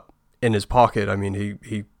he's got in his pocket. I mean,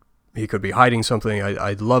 he could be hiding something.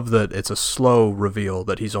 I love that it's a slow reveal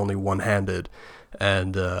that he's only one-handed,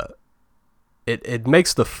 and it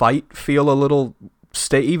makes the fight feel a little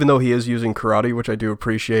even though he is using karate, which I do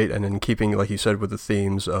appreciate, and in keeping, like you said, with the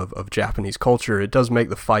themes of Japanese culture, it does make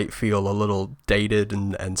the fight feel a little dated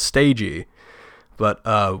and stagey. But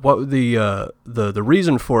what the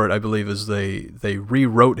reason for it, I believe, is they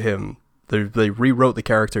rewrote him. They rewrote the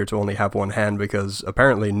character to only have one hand because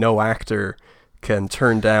apparently no actor can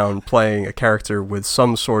turn down playing a character with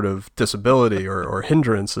some sort of disability or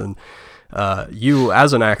hindrance. And you,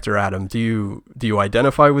 as an actor, Adam, do you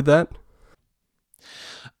identify with that?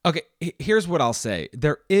 Okay, here's what I'll say.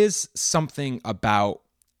 There is something about,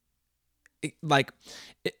 like,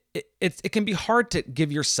 it can be hard to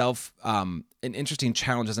give yourself an interesting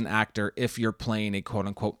challenge as an actor if you're playing a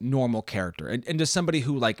quote-unquote normal character. And just somebody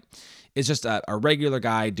who, like, is just a regular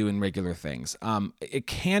guy doing regular things. It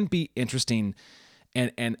can be interesting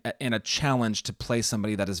and a challenge to play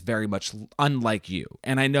somebody that is very much unlike you.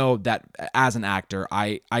 And I know that as an actor,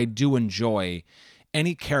 I do enjoy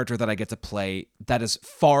any character that I get to play that is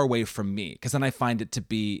far away from me, because then I find it to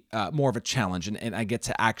be more of a challenge, and I get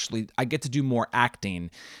to do more acting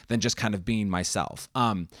than just kind of being myself.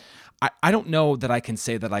 I don't know that I can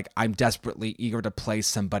say that like I'm desperately eager to play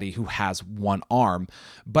somebody who has one arm,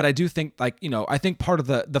 but I do think, like, you know, I think part of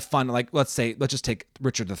the fun, like let's just take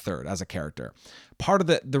Richard III as a character. Part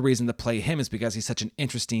of the reason to play him is because he's such an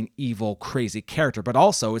interesting, evil, crazy character, but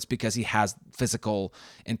also it's because he has physical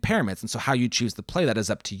impairments, and so how you choose to play that is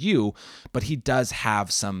up to you. But he does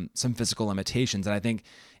have some physical limitations, and I think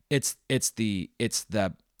it's the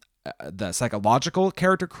psychological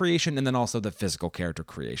character creation and then also the physical character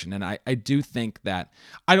creation. And I do think that,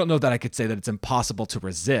 I don't know that I could say that it's impossible to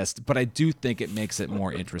resist, but I do think it makes it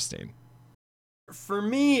more interesting. For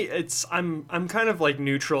me, I'm kind of like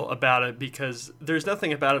neutral about it, because there's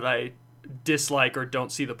nothing about it dislike or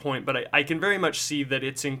don't see the point, but I can very much see that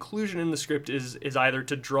its inclusion in the script is either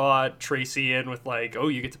to draw Tracy in with like, oh,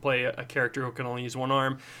 you get to play a character who can only use one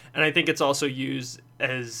arm, and I think it's also used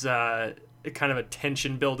as a kind of a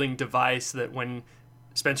tension building device that when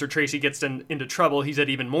Spencer Tracy gets into trouble, he's at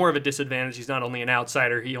even more of a disadvantage. He's not only an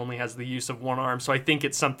outsider, he only has the use of one arm. So I think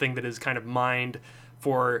it's something that is kind of mined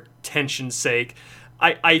for tension's sake.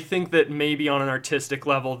 I think that maybe on an artistic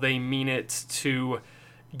level, they mean it to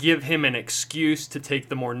give him an excuse to take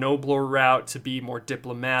the more nobler route, to be more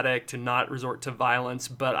diplomatic, to not resort to violence.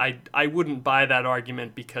 But I wouldn't buy that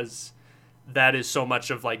argument because that is so much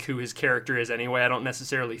of like who his character is anyway. I don't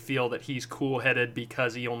necessarily feel that he's cool-headed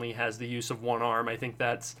because he only has the use of one arm. I think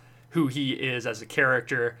that's who he is as a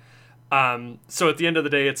character. So at the end of the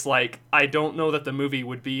day, it's like, I don't know that the movie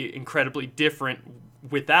would be incredibly different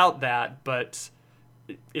without that, but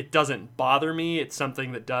it doesn't bother me. It's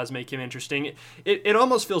something that does make him interesting. It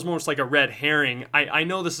almost feels more like a red herring. I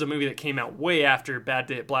know this is a movie that came out way after Bad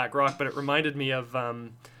Day at Black Rock, but it reminded me of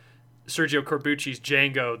Sergio Corbucci's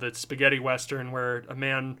Django, the spaghetti western where a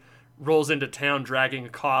man rolls into town dragging a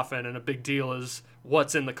coffin, and a big deal is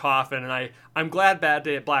what's in the coffin. And I'm glad Bad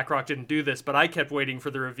Day at Black Rock didn't do this, but I kept waiting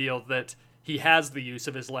for the reveal that he has the use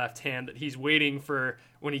of his left hand, that he's waiting for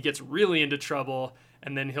when he gets really into trouble,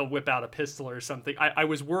 and then he'll whip out a pistol or something. I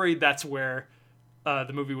was worried that's where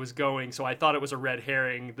the movie was going, so I thought it was a red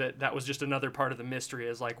herring, that was just another part of the mystery,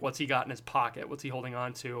 is like, what's he got in his pocket? What's he holding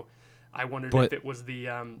on to? I wondered if it was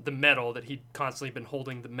the metal, that he'd constantly been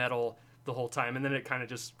holding the metal the whole time, and then it kind of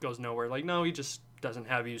just goes nowhere. Like, no, he just doesn't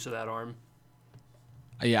have use of that arm.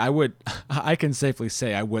 Yeah, I can safely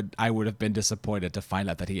say I would have been disappointed to find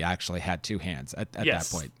out that he actually had two hands at that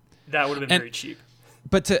point. That would have been very cheap.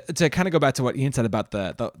 But to kind of go back to what Ian said about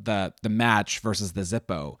the match versus the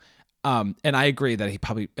Zippo, and I agree that he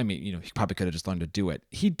probably could have just learned to do it.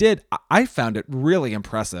 He did. I found it really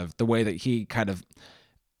impressive the way that he kind of,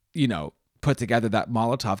 put together that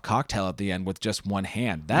Molotov cocktail at the end with just one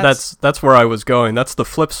hand. That's where I was going. That's the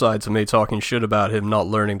flip side to me talking shit about him not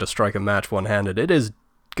learning to strike a match one-handed. It is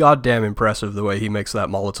goddamn impressive the way he makes that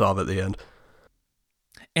Molotov at the end.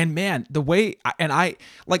 And man, the way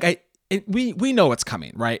we know it's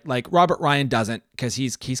coming, right? Like Robert Ryan doesn't, because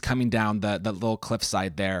he's coming down the little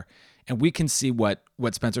cliffside there, and we can see what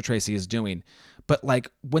Spencer Tracy is doing. But like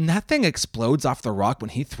when that thing explodes off the rock when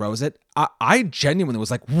he throws it, I genuinely was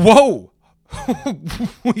like, whoa.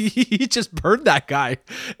 He just burned that guy,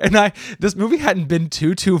 and this movie hadn't been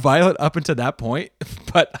too violent up until that point,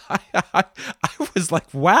 but I was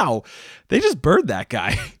like, wow, they just burned that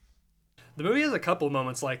guy. The movie has a couple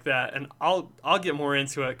moments like that, and I'll get more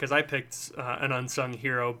into it because I picked an unsung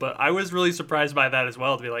hero, but I was really surprised by that as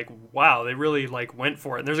well, to be like, wow, they really like went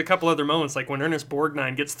for it. And there's a couple other moments, like when Ernest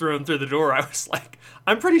Borgnine gets thrown through the door, I was like,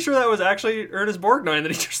 I'm pretty sure that was actually Ernest Borgnine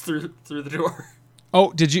that he just threw through the door.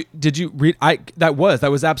 Oh, did you read? That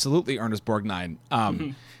was absolutely Ernest Borgnine.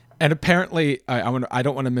 And apparently, I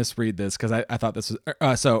don't want to misread this because I thought this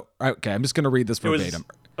was okay. I'm just going to read this verbatim.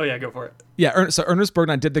 Oh yeah, go for it. Yeah, so Ernest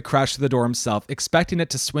Borgnine did the crash to the door himself, expecting it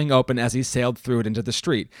to swing open as he sailed through it into the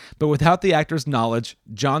street. But without the actor's knowledge,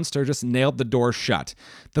 John Sturges nailed the door shut.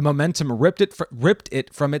 The momentum ripped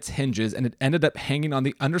it from its hinges, and it ended up hanging on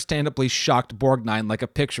the understandably shocked Borgnine like a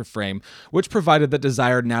picture frame, which provided the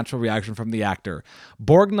desired natural reaction from the actor.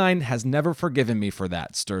 Borgnine has never forgiven me for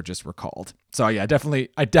that, Sturges recalled. So yeah, I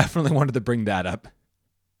definitely wanted to bring that up.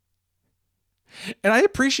 And I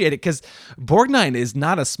appreciate it because Borgnine is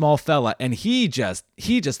not a small fella, and he just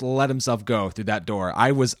let himself go through that door.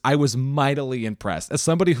 I was mightily impressed. As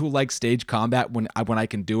somebody who likes stage combat when I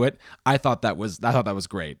can do it, I thought that was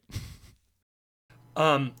great.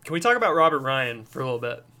 Can we talk about Robert Ryan for a little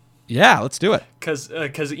bit? Yeah, let's do it.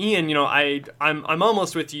 Because Ian, I'm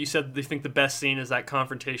almost with you. You said they think the best scene is that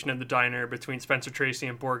confrontation in the diner between Spencer Tracy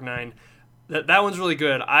and Borgnine. That one's really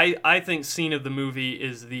good. I think scene of the movie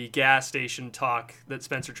is the gas station talk that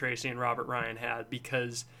Spencer Tracy and Robert Ryan had,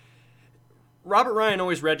 because Robert Ryan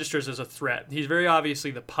always registers as a threat. He's very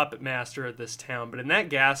obviously the puppet master of this town, but in that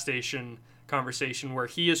gas station conversation where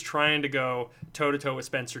he is trying to go toe-to-toe with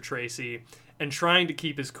Spencer Tracy and trying to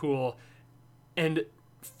keep his cool and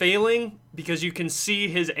failing, because you can see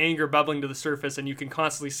his anger bubbling to the surface, and you can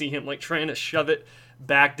constantly see him like trying to shove it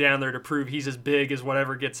back down there to prove he's as big as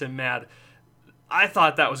whatever gets him mad. I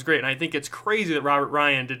thought that was great, and I think it's crazy that Robert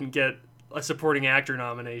Ryan didn't get a supporting actor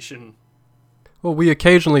nomination. Well, we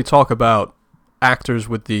occasionally talk about actors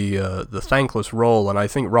with the thankless role, and I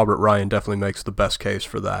think Robert Ryan definitely makes the best case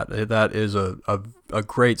for that. That is a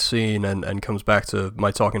great scene, and comes back to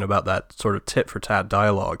my talking about that sort of tit-for-tat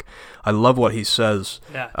dialogue. I love what he says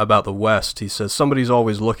about the West. He says, somebody's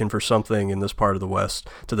always looking for something in this part of the West.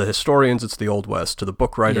 To the historians, it's the Old West. To the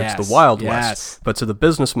book writer, it's the Wild West. But to the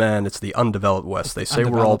businessman, it's the undeveloped West. They say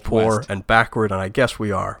we're all poor West. and backward, and I guess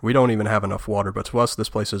we are. We don't even have enough water, but to us, this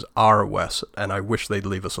place is our West, and I wish they'd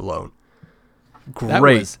leave us alone.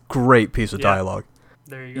 Great piece of dialogue.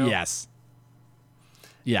 There you go. Yes.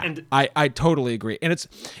 Yeah, and I totally agree, and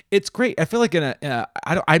it's great. I feel like I'm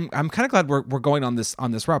kind of glad we're going on this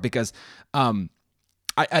route, because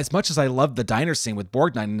as much as I love the diner scene with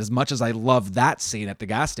Borgnine, and as much as I love that scene at the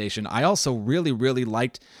gas station, I also really, really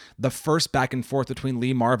liked the first back and forth between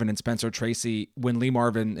Lee Marvin and Spencer Tracy, when Lee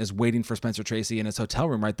Marvin is waiting for Spencer Tracy in his hotel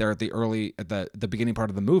room right there at the beginning part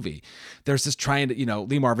of the movie. There's this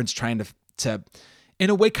Lee Marvin's trying to in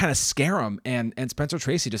a way kind of scare him, and Spencer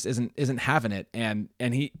Tracy just isn't having it, and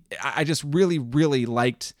I just really, really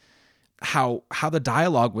liked how the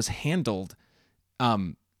dialogue was handled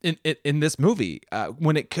in this movie,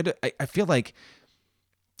 when it could, I feel like,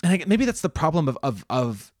 and maybe that's the problem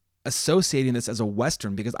of associating this as a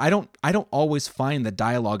Western, because I don't always find the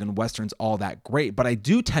dialogue in Westerns all that great, but I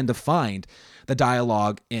do tend to find the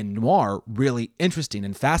dialogue in noir really interesting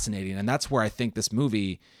and fascinating, and that's where I think this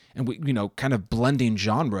movie, and we, kind of blending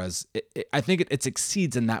genres, I think it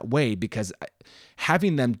succeeds in that way, because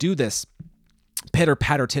having them do this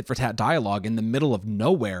pitter-patter tit-for-tat dialogue in the middle of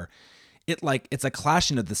nowhere, it's a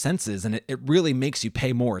clashing of the senses, and it really makes you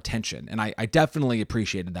pay more attention, and I definitely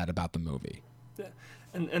appreciated that about the movie. Yeah.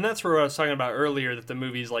 And that's where I was talking about earlier, that the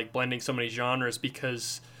movie's like blending so many genres,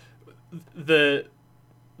 because the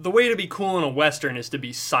way to be cool in a Western is to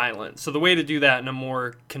be silent. So the way to do that in a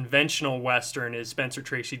more conventional Western is Spencer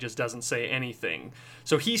Tracy just doesn't say anything.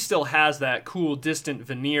 So he still has that cool, distant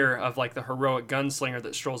veneer of like the heroic gunslinger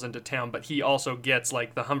that strolls into town, but he also gets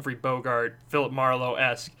like the Humphrey Bogart, Philip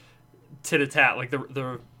Marlowe-esque tit-a-tat, like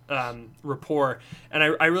the rapport. And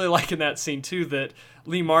I really like in that scene too that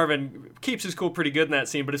Lee Marvin keeps his cool pretty good in that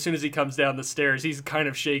scene, but as soon as he comes down the stairs, he's kind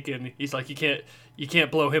of shaken. He's like, you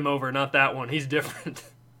can't blow him over, not that one. He's different.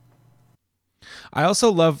 I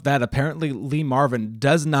also love that apparently Lee Marvin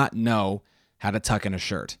does not know how to tuck in a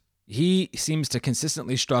shirt. He seems to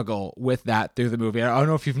consistently struggle with that through the movie. I don't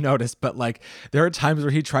know if you've noticed, but like there are times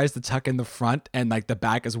where he tries to tuck in the front and like the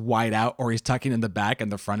back is wide out, or he's tucking in the back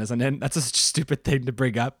and the front isn't in. That's a stupid thing to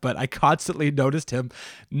bring up, but I constantly noticed him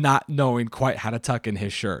not knowing quite how to tuck in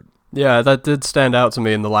his shirt. Yeah, that did stand out to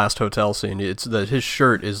me in the last hotel scene. It's that his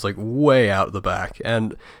shirt is like way out the back.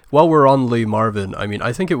 And while we're on Lee Marvin, I mean,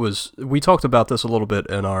 I think we talked about this a little bit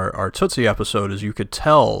in our Tootsie episode, as you could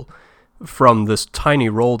tell from this tiny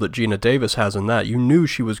role that Gina Davis has in that, you knew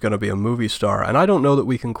she was going to be a movie star. And I don't know that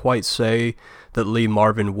we can quite say that Lee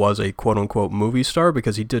Marvin was a quote-unquote movie star,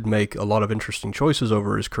 because he did make a lot of interesting choices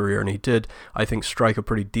over his career, and he did, I think, strike a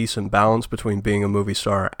pretty decent balance between being a movie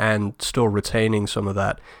star and still retaining some of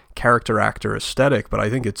that character actor aesthetic. But I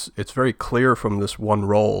think it's very clear from this one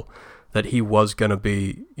role that he was going to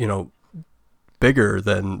be, bigger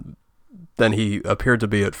than he appeared to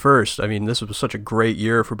be at first. I mean, this was such a great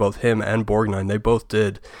year for both him and Borgnine. They both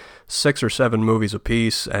did 6 or 7 movies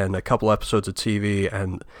apiece and a couple episodes of TV,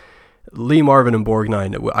 and Lee Marvin and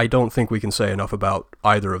Borgnine, I don't think we can say enough about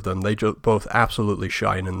either of them. They both absolutely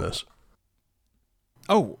shine in this.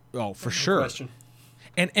 Oh, for sure. Question.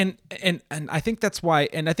 And I think that's why,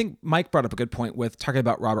 and I think Mike brought up a good point with talking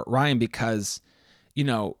about Robert Ryan, because,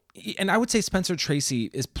 and I would say Spencer Tracy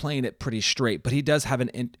is playing it pretty straight, but he does have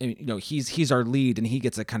he's our lead, and he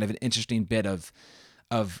gets a kind of an interesting bit of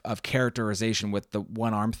characterization with the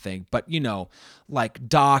one arm thing. But like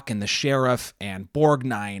Doc and the sheriff and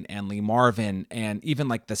Borgnine and Lee Marvin and even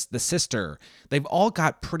like the sister, they've all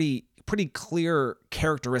got pretty clear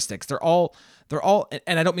characteristics. They're all,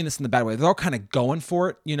 and I don't mean this in the bad way, they're all kind of going for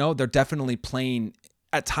it. They're definitely playing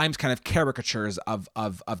at times kind of caricatures of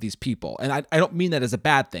these people. And I don't mean that as a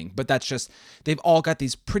bad thing, but that's just, they've all got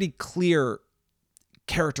these pretty clear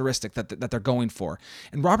characteristics that they're going for.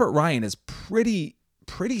 And Robert Ryan is pretty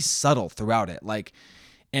subtle throughout it. Like,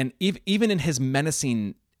 and even in his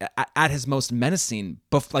menacing, at his most menacing,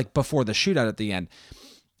 before the shootout at the end,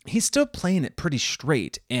 he's still playing it pretty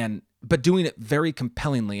straight, but doing it very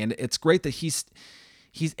compellingly. And it's great that he's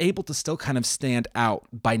able to still kind of stand out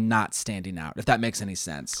by not standing out, if that makes any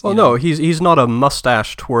sense. Well, no, he's not a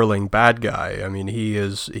mustache twirling bad guy. I mean, he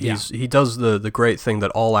does the great thing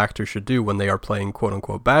that all actors should do when they are playing quote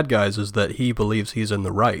unquote bad guys, is that he believes he's in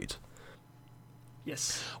the right.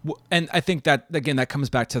 Yes. And I think that, again, that comes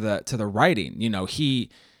back to the writing. He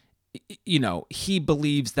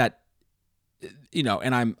believes that,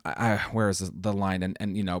 and where is the line? And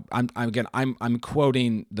I'm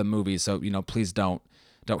quoting the movie, so please don't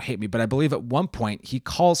hate me. But I believe at one point he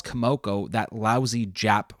calls Komoko that lousy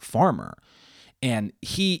Jap farmer, and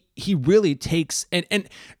he really takes and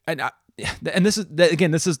this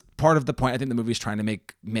is part of the point I think the movie is trying to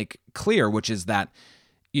make clear, which is that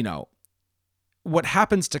what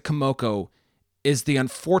happens to Komoko is the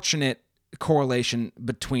unfortunate correlation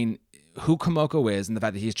between who Komoko is and the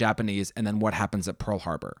fact that he's Japanese, and then what happens at Pearl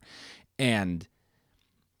Harbor. And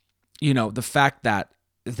the fact that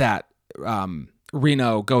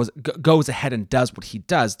Reno goes ahead and does what he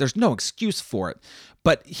does, there's no excuse for it.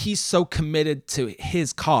 But he's so committed to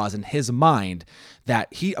his cause and his mind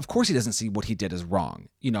that of course he doesn't see what he did as wrong.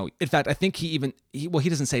 In fact, I think he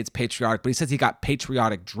doesn't say it's patriotic, but he says he got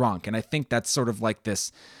patriotic drunk. And I think that's sort of like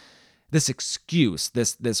this excuse,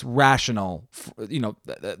 this rational,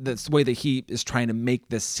 this way that he is trying to make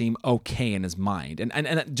this seem okay in his mind.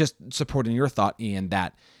 And just supporting your thought, Ian,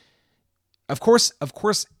 that of course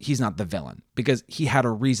he's not the villain because he had a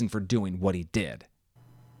reason for doing what he did.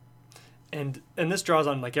 And this draws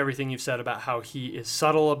on like everything you've said about how he is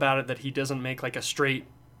subtle about it, that he doesn't make like a straight,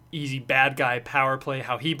 easy bad guy power play,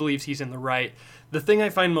 how he believes he's in the right. The thing I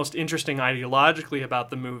find most interesting ideologically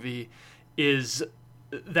about the movie is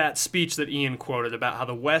that speech that Ian quoted about how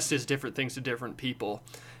the West is different things to different people,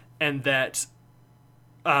 and that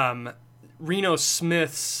Reno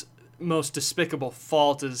Smith's most despicable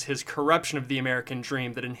fault is his corruption of the American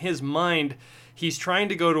dream, that in his mind he's trying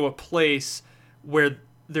to go to a place where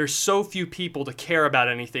there's so few people to care about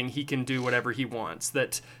anything, he can do whatever he wants.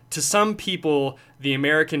 That to some people, the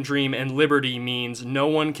American dream and liberty means no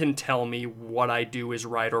one can tell me what I do is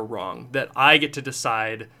right or wrong, that I get to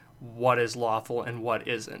decide what is lawful and what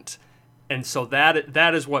isn't. And so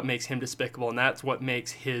that is what makes him despicable, and that's what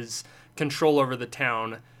makes his control over the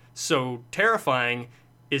town so terrifying,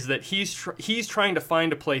 is that he's trying to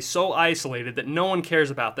find a place so isolated that no one cares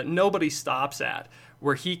about, that nobody stops at,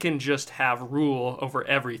 where he can just have rule over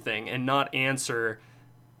everything and not answer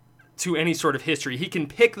to any sort of history. He can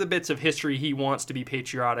pick the bits of history he wants to be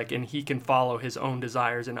patriotic, and he can follow his own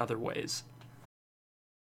desires in other ways.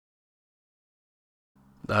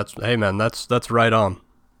 That's right on.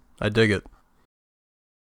 I dig it.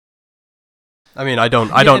 I mean, I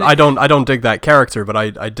don't dig that character, but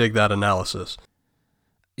I dig that analysis.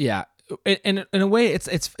 Yeah, and in a way, it's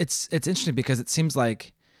interesting because it seems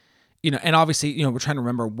like, and obviously, we're trying to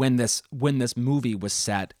remember when this movie was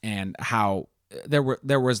set and how there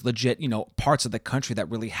was legit, parts of the country that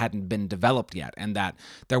really hadn't been developed yet, and that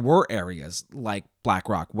there were areas like Black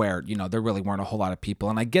Rock where, there really weren't a whole lot of people.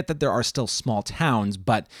 And I get that there are still small towns,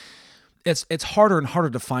 but it's harder and harder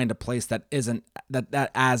to find a place that isn't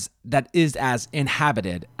that is as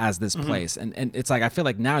inhabited as this place. And it's like, I feel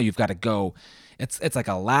like now you've got to go, it's like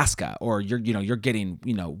Alaska, or you're getting,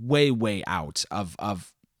 way out of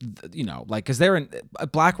like, because they're in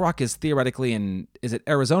Black Rock is theoretically is it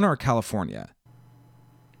Arizona or California?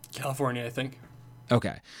 California, I think.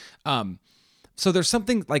 Okay. So there's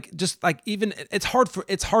something like, just like, even it's hard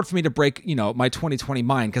for me to break, my 2020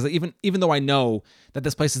 mind, because even though I know that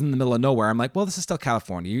this place is in the middle of nowhere, I'm like, well, this is still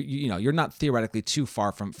California. You're not theoretically too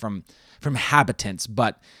far from inhabitants,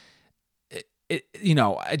 but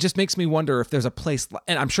it just makes me wonder if there's a place,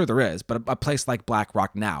 and I'm sure there is, but a place like Black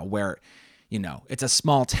Rock now where, it's a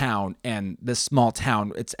small town, and this small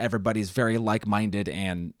town, everybody's very like-minded,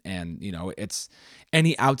 and it's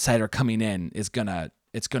any outsider coming in is gonna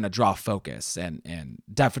draw focus, and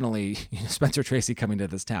definitely Spencer Tracy coming to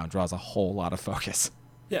this town draws a whole lot of focus.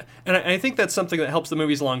 Yeah, and I think that's something that helps the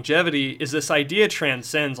movie's longevity, is this idea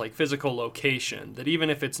transcends like physical location, that even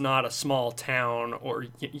if it's not a small town, or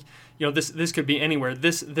this could be anywhere,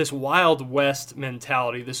 this Wild West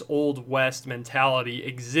mentality, this Old West mentality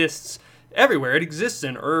exists everywhere. It exists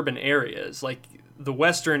in urban areas. Like, the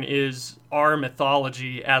Western is our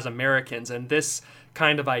mythology as Americans, and this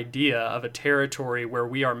kind of idea of a territory where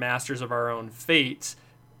we are masters of our own fate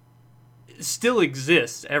still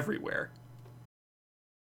exists everywhere.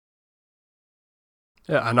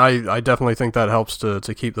 Yeah, and I definitely think that helps to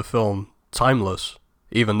keep the film timeless,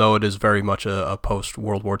 even though it is very much a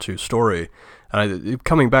post-World War II story. And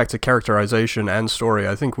coming back to characterization and story,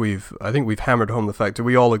 I think we've hammered home the fact. Do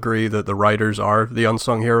we all agree that the writers are the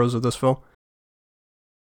unsung heroes of this film?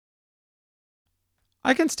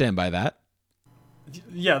 I can stand by that.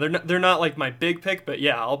 Yeah, they're not like my big pick, but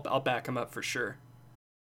yeah, I'll back them up for sure.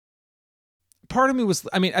 Part of me was,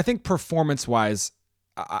 I think performance-wise,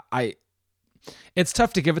 I it's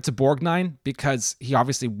tough to give it to Borgnine because he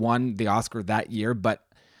obviously won the Oscar that year, but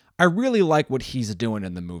I really like what he's doing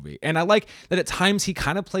in the movie. And I like that at times he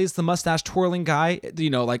kind of plays the mustache twirling guy,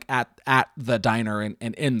 like at the diner and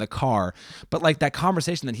in the car. But like that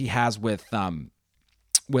conversation that he has with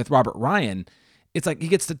Robert Ryan, it's like he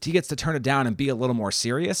gets to turn it down and be a little more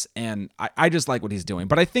serious. And I just like what he's doing.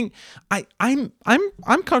 But I think I'm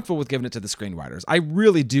comfortable with giving it to the screenwriters. I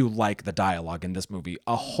really do like the dialogue in this movie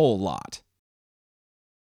a whole lot.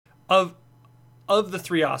 Of the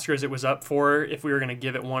 3 Oscars it was up for, if we were going to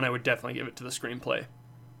give it one, I would definitely give it to the screenplay.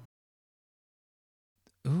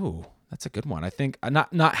 Ooh, that's a good one. I think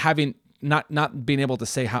not being able to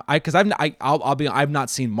say how I've not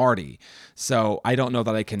seen Marty, so I don't know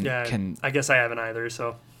that I can. I guess I haven't either.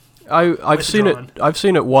 So I've seen it. I've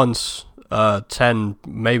seen it once, 10,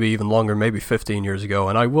 maybe even longer, maybe 15 years ago,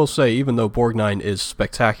 and I will say, even though Borgnine is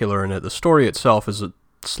spectacular in it, the story itself is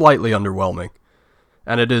slightly underwhelming.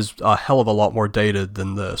 And it is a hell of a lot more dated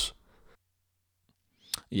than this.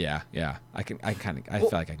 Yeah. I feel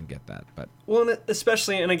like I can get that, but and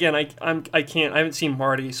especially, and again, I haven't seen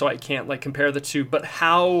Marty, so I can't like compare the two. But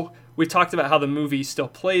how we talked about how the movie still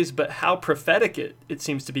plays, but how prophetic it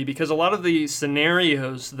seems to be, because a lot of the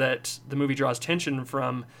scenarios that the movie draws tension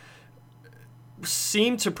from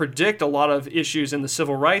seem to predict a lot of issues in the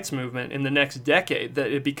civil rights movement in the next decade.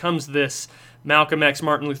 That it becomes this Malcolm X,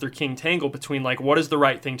 Martin Luther King tangle between like, what is the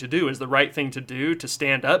right thing to do? Is the right thing to do to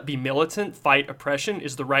stand up, be militant, fight oppression?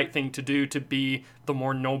 Is the right thing to do to be the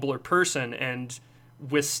more nobler person and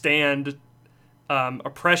withstand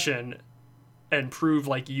oppression and prove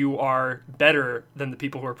like you are better than the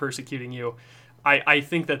people who are persecuting you? I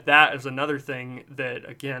think that is another thing that,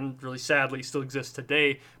 again, really sadly still exists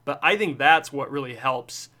today. But I think that's what really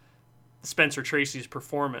helps Spencer Tracy's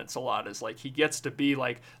performance a lot, is like he gets to be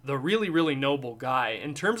like the really, really noble guy.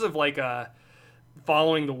 In terms of like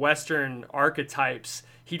following the Western archetypes,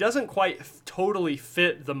 he doesn't quite totally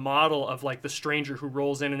fit the model of like the stranger who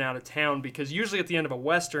rolls in and out of town, because usually at the end of a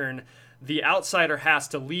Western, the outsider has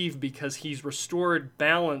to leave because he's restored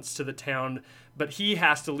balance to the town, but he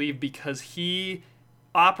has to leave because he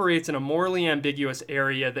operates in a morally ambiguous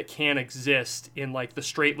area that can't exist in like the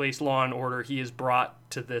straight-laced law and order he has brought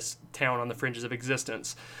to this town on the fringes of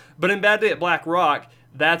existence. But in Bad Day at Black Rock,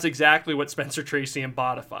 that's exactly what Spencer Tracy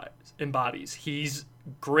embodies. He's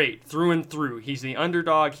great through and through. He's the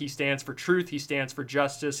underdog. He stands for truth. He stands for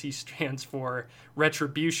justice. He stands for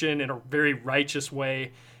retribution in a very righteous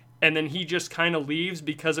way. And then he just kind of leaves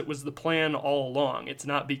because it was the plan all along. It's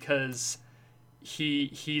not because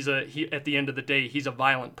he's at the end of the day, he's a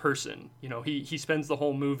violent person. You know, he spends the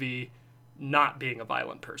whole movie not being a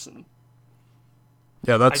violent person.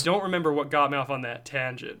 Yeah, I don't remember what got me off on that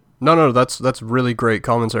tangent. No, that's really great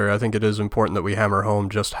commentary. I think it is important that we hammer home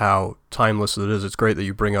just how timeless it is. It's great that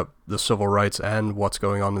you bring up the civil rights and what's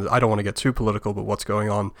going on. I don't want to get too political, but what's going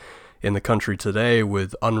on in the country today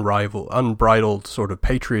with unbridled sort of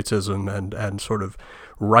patriotism and sort of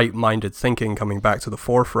right-minded thinking coming back to the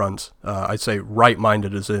forefront. I'd say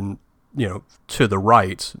right-minded as in, to the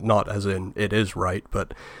right, not as in it is right,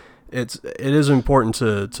 but it is important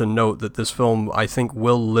to note that this film, I think,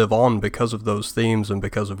 will live on because of those themes and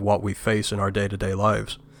because of what we face in our day-to-day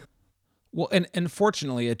lives. Well, and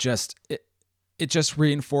fortunately, it just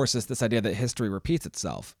reinforces this idea that history repeats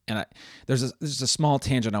itself. And there's a small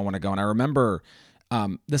tangent I want to go. And I remember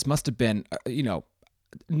this must have been,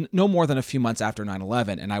 no more than a few months after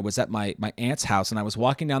 9/11. And I was at my aunt's house and I was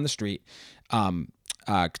walking down the street because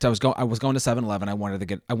I was going to 7-Eleven. I wanted to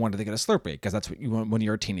get a Slurpee because that's what you want when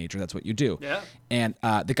you're a teenager. That's what you do. Yeah. And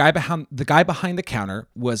the guy behind the counter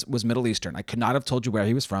was Middle Eastern. I could not have told you where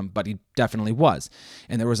he was from, but he definitely was.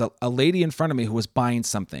 And there was a lady in front of me who was buying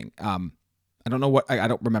something. I don't know what, I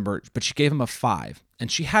don't remember, but she gave him a $5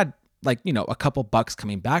 and she had a couple bucks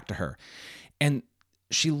coming back to her. And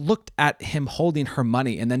she looked at him holding her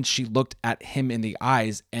money and then she looked at him in the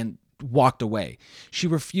eyes and walked away. She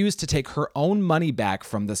refused to take her own money back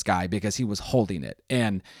from this guy because he was holding it.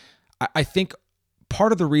 And I think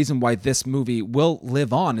part of the reason why this movie will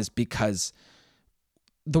live on is because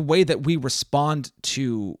the way that we respond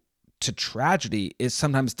to tragedy is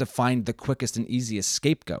sometimes to find the quickest and easiest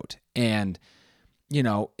scapegoat. And,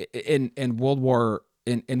 in World War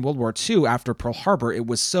II, after Pearl Harbor, it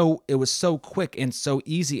was so quick and so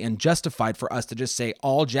easy and justified for us to just say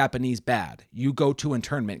all Japanese bad. You go to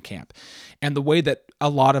internment camp. And the way that a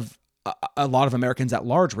lot of Americans at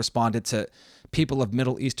large responded to people of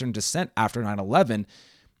Middle Eastern descent after 9/11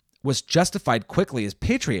 was justified quickly as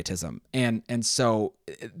patriotism. And so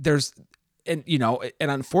there's, and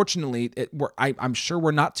unfortunately, I'm sure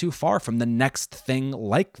we're not too far from the next thing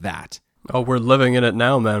like that. Oh, we're living in it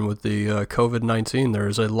now, man, with the COVID-19. There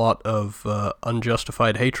is a lot of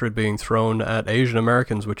unjustified hatred being thrown at Asian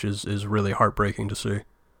Americans, which is really heartbreaking to see.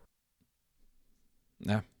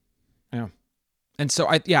 Yeah. Yeah. And so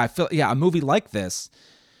I feel, a movie like this,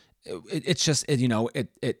 it's just,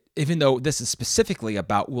 even though this is specifically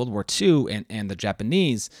about World War II and the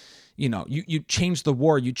Japanese, you change the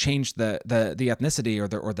war, you change the ethnicity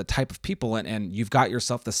or the type of people, and you've got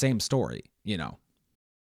yourself the same story,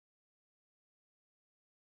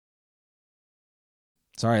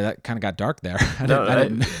 Sorry, that kind of got dark there.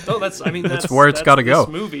 That's where it's got to go.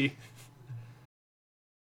 This movie.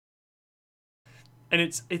 And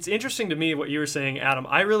it's interesting to me what you were saying, Adam.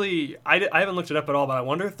 I haven't looked it up at all, but I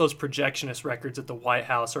wonder if those projectionist records at the White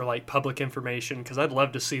House are like public information, because I'd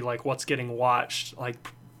love to see like what's getting watched, like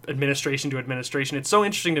administration to administration. It's so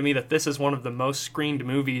interesting to me that this is one of the most screened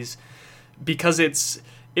movies because it's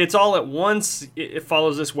all at once. It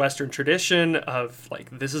follows this Western tradition of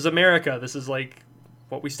like, this is America, this is like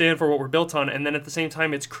what we stand for, what we're built on, and then at the same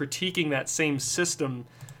time it's critiquing that same system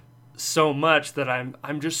so much that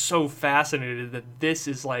I'm just so fascinated that this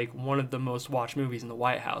is like one of the most watched movies in the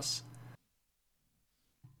White House.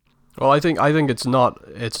 Well, I think it's not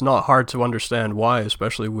hard to understand why,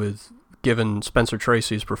 especially given Spencer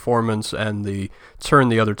Tracy's performance and the turn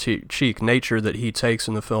the other cheek nature that he takes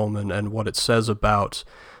in the film, and what it says about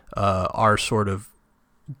our sort of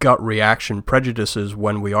gut reaction prejudices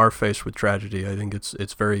when we are faced with tragedy. I think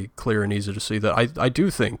it's very clear and easy to see that I do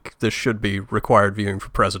think this should be required viewing for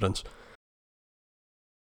presidents.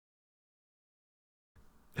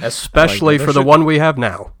 Especially for the one we have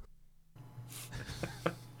now.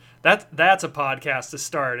 That's a podcast to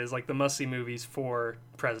start, is like the must-see movies for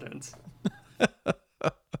presidents.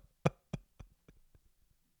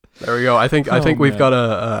 There we go. I think we've got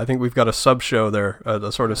a sub show there,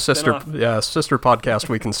 the sort of sister podcast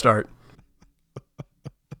we can start.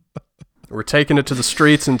 We're taking it to the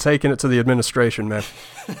streets and taking it to the administration, man.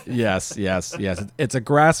 Yes. It's a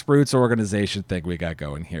grassroots organization thing we got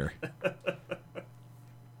going here.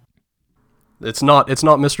 It's not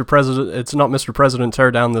Mr. President. It's not Mr. President,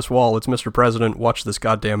 tear down this wall. It's Mr. President, watch this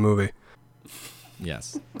goddamn movie.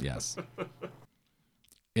 Yes.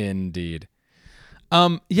 Indeed.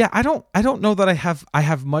 I don't know that I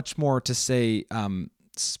have much more to say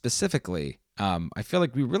specifically. I feel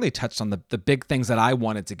like we really touched on the big things that I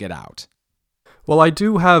wanted to get out. Well, I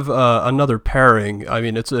do have another pairing. I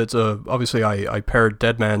mean, it's obviously I paired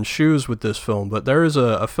Dead Man's Shoes with this film, but there is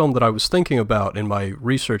a film that I was thinking about in my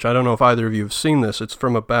research. I don't know if either of you have seen this. It's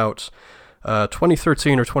from about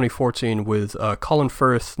 2013 or 2014 with Colin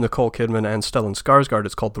Firth, Nicole Kidman, and Stellan Skarsgård.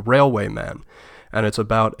 It's called The Railway Man. And it's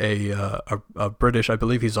about a British, I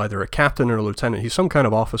believe he's either a captain or a lieutenant. He's some kind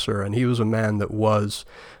of officer, and he was a man that was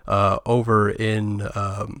over in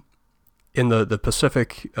the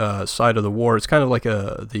Pacific side of the war. It's kind of like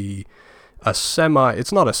it's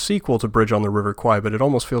not a sequel to Bridge on the River Kwai, but it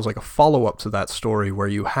almost feels like a follow-up to that story, where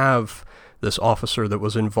you have this officer that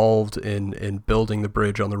was involved in building the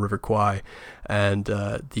bridge on the River Kwai, and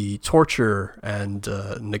the torture and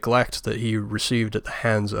neglect that he received at the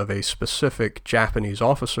hands of a specific Japanese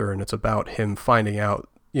officer. And it's about him finding out,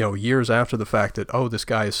 years after the fact, that, oh, this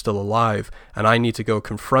guy is still alive, and I need to go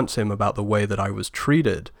confront him about the way that I was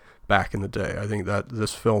treated back in the day. I think that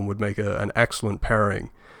this film would make an excellent pairing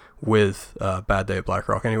with Bad Day at Black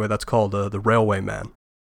Rock. Anyway, that's called The Railway Man.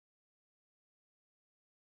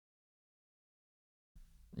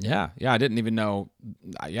 Yeah, I didn't even know.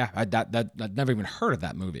 I'd never even heard of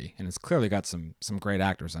that movie, and it's clearly got some great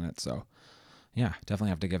actors in it. So, yeah, definitely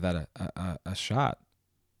have to give that a shot.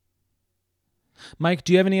 Mike,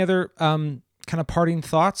 do you have any other kind of parting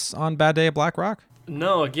thoughts on Bad Day at Black Rock?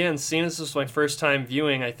 No, again, seeing this was my first time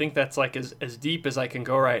viewing, I think that's like as deep as I can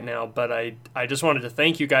go right now, but I just wanted to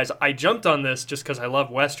thank you guys. I jumped on this just because I love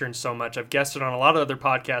Westerns so much. I've guested on a lot of other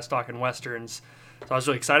podcasts talking Westerns, so I was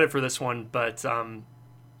really excited for this one, but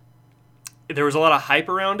there was a lot of hype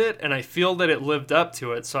around it, and I feel that it lived up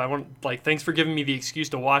to it, so thanks for giving me the excuse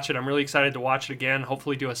to watch it. I'm really excited to watch it again,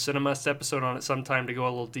 hopefully do a Cinemust episode on it sometime to go a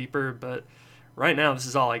little deeper, but right now, this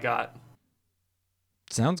is all I got.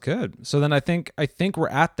 Sounds good. So then I think we're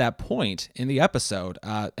at that point in the episode.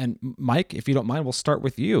 And Mike, if you don't mind, we'll start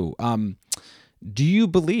with you. Do you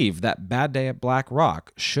believe that Bad Day at Black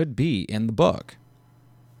Rock should be in the book?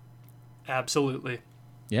 Absolutely.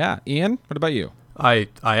 Yeah. Ian, what about you? I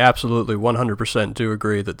absolutely 100% do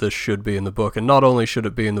agree that this should be in the book. And not only should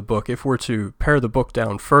it be in the book, if we're to pare the book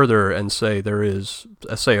down further and say there is,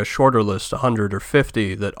 say, a shorter list, 100 or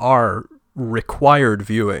 50, that are required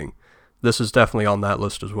viewing, this is definitely on that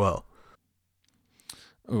list as well.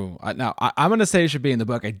 I'm going to say it should be in the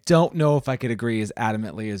book. I don't know if I could agree as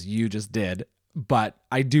adamantly as you just did, but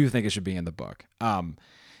I do think it should be in the book.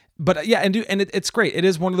 But yeah, it's great. It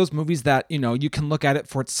is one of those movies that, you know, you can look at it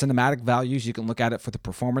for its cinematic values, you can look at it for the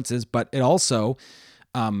performances, but it also,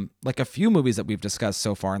 like a few movies that we've discussed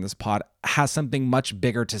so far in this pod, has something much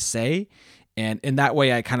bigger to say. And in that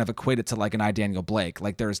way, I kind of equate it to like an I, Daniel Blake.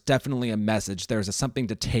 Like there's definitely a message. There's something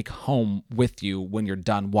to take home with you when you're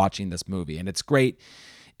done watching this movie. And it's great.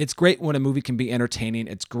 It's great when a movie can be entertaining.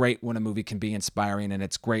 It's great when a movie can be inspiring. And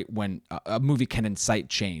it's great when a movie can incite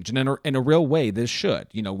change. And in a real way, this should.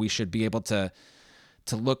 You know, we should be able to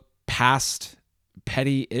look past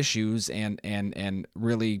petty issues and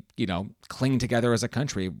really, you know, cling together as a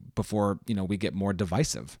country before, you know, we get more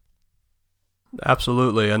divisive.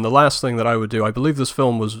 Absolutely. And the last thing that I would do, I believe this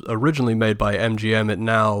film was originally made by MGM. It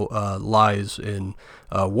now lies in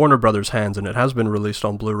Warner Brothers' hands, and it has been released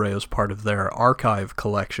on Blu-ray as part of their archive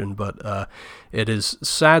collection, but it is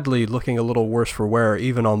sadly looking a little worse for wear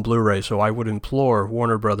even on Blu-ray, so I would implore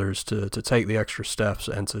Warner Brothers to take the extra steps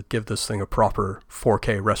and to give this thing a proper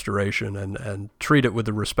 4K restoration and treat it with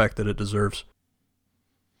the respect that it deserves.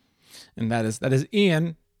 And that is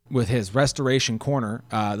Ian with his Restoration Corner.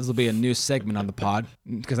 This will be a new segment on the pod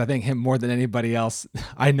because I think him more than anybody else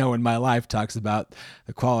I know in my life talks about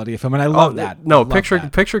the quality of film, and I love that. No, I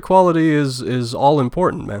love picture quality is all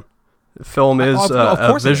important, man. Film is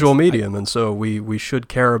a visual medium, and so we should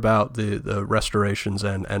care about the restorations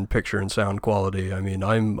and picture and sound quality. I mean,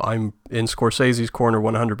 I'm in Scorsese's corner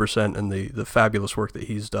 100% in the fabulous work that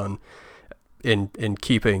he's done in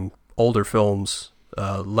keeping older films,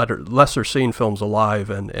 lesser seen films alive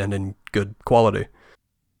and in good quality.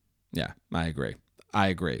 Yeah, I agree.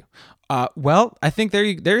 Well, I think there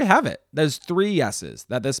you have it. There's 3 yeses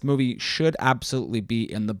that this movie should absolutely be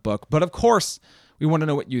in the book. But of course, we want to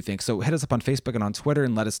know what you think. So hit us up on Facebook and on Twitter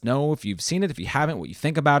and let us know if you've seen it, if you haven't, what you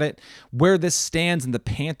think about it, where this stands in the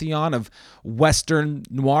pantheon of Western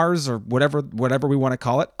noirs or whatever we want to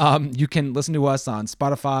call it. You can listen to us on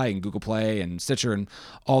Spotify and Google Play and Stitcher and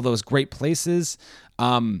all those great places.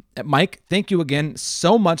 Mike, thank you again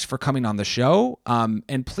so much for coming on the show.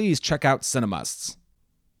 And please check out Cinemusts.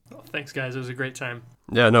 Oh, thanks, guys. It was a great time.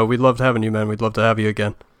 Yeah, no, we loved having you, man. We'd love to have you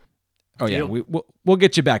again. Oh yeah, we'll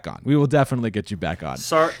get you back on. We will definitely get you back on.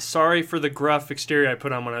 Sorry for the gruff exterior I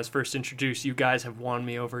put on when I was first introduced. You guys have won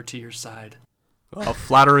me over to your side. Well,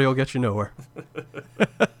 flattery will get you nowhere.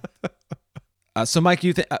 So Mike,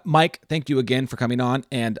 thank you again for coming on,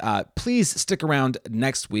 and please stick around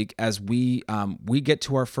next week as we get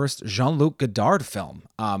to our first Jean-Luc Godard film,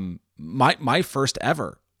 my first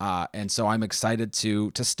ever, and so I'm excited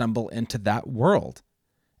to stumble into that world.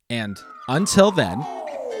 And until then,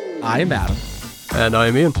 I am Adam. And I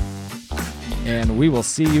am Ian. And we will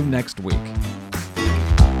see you next week.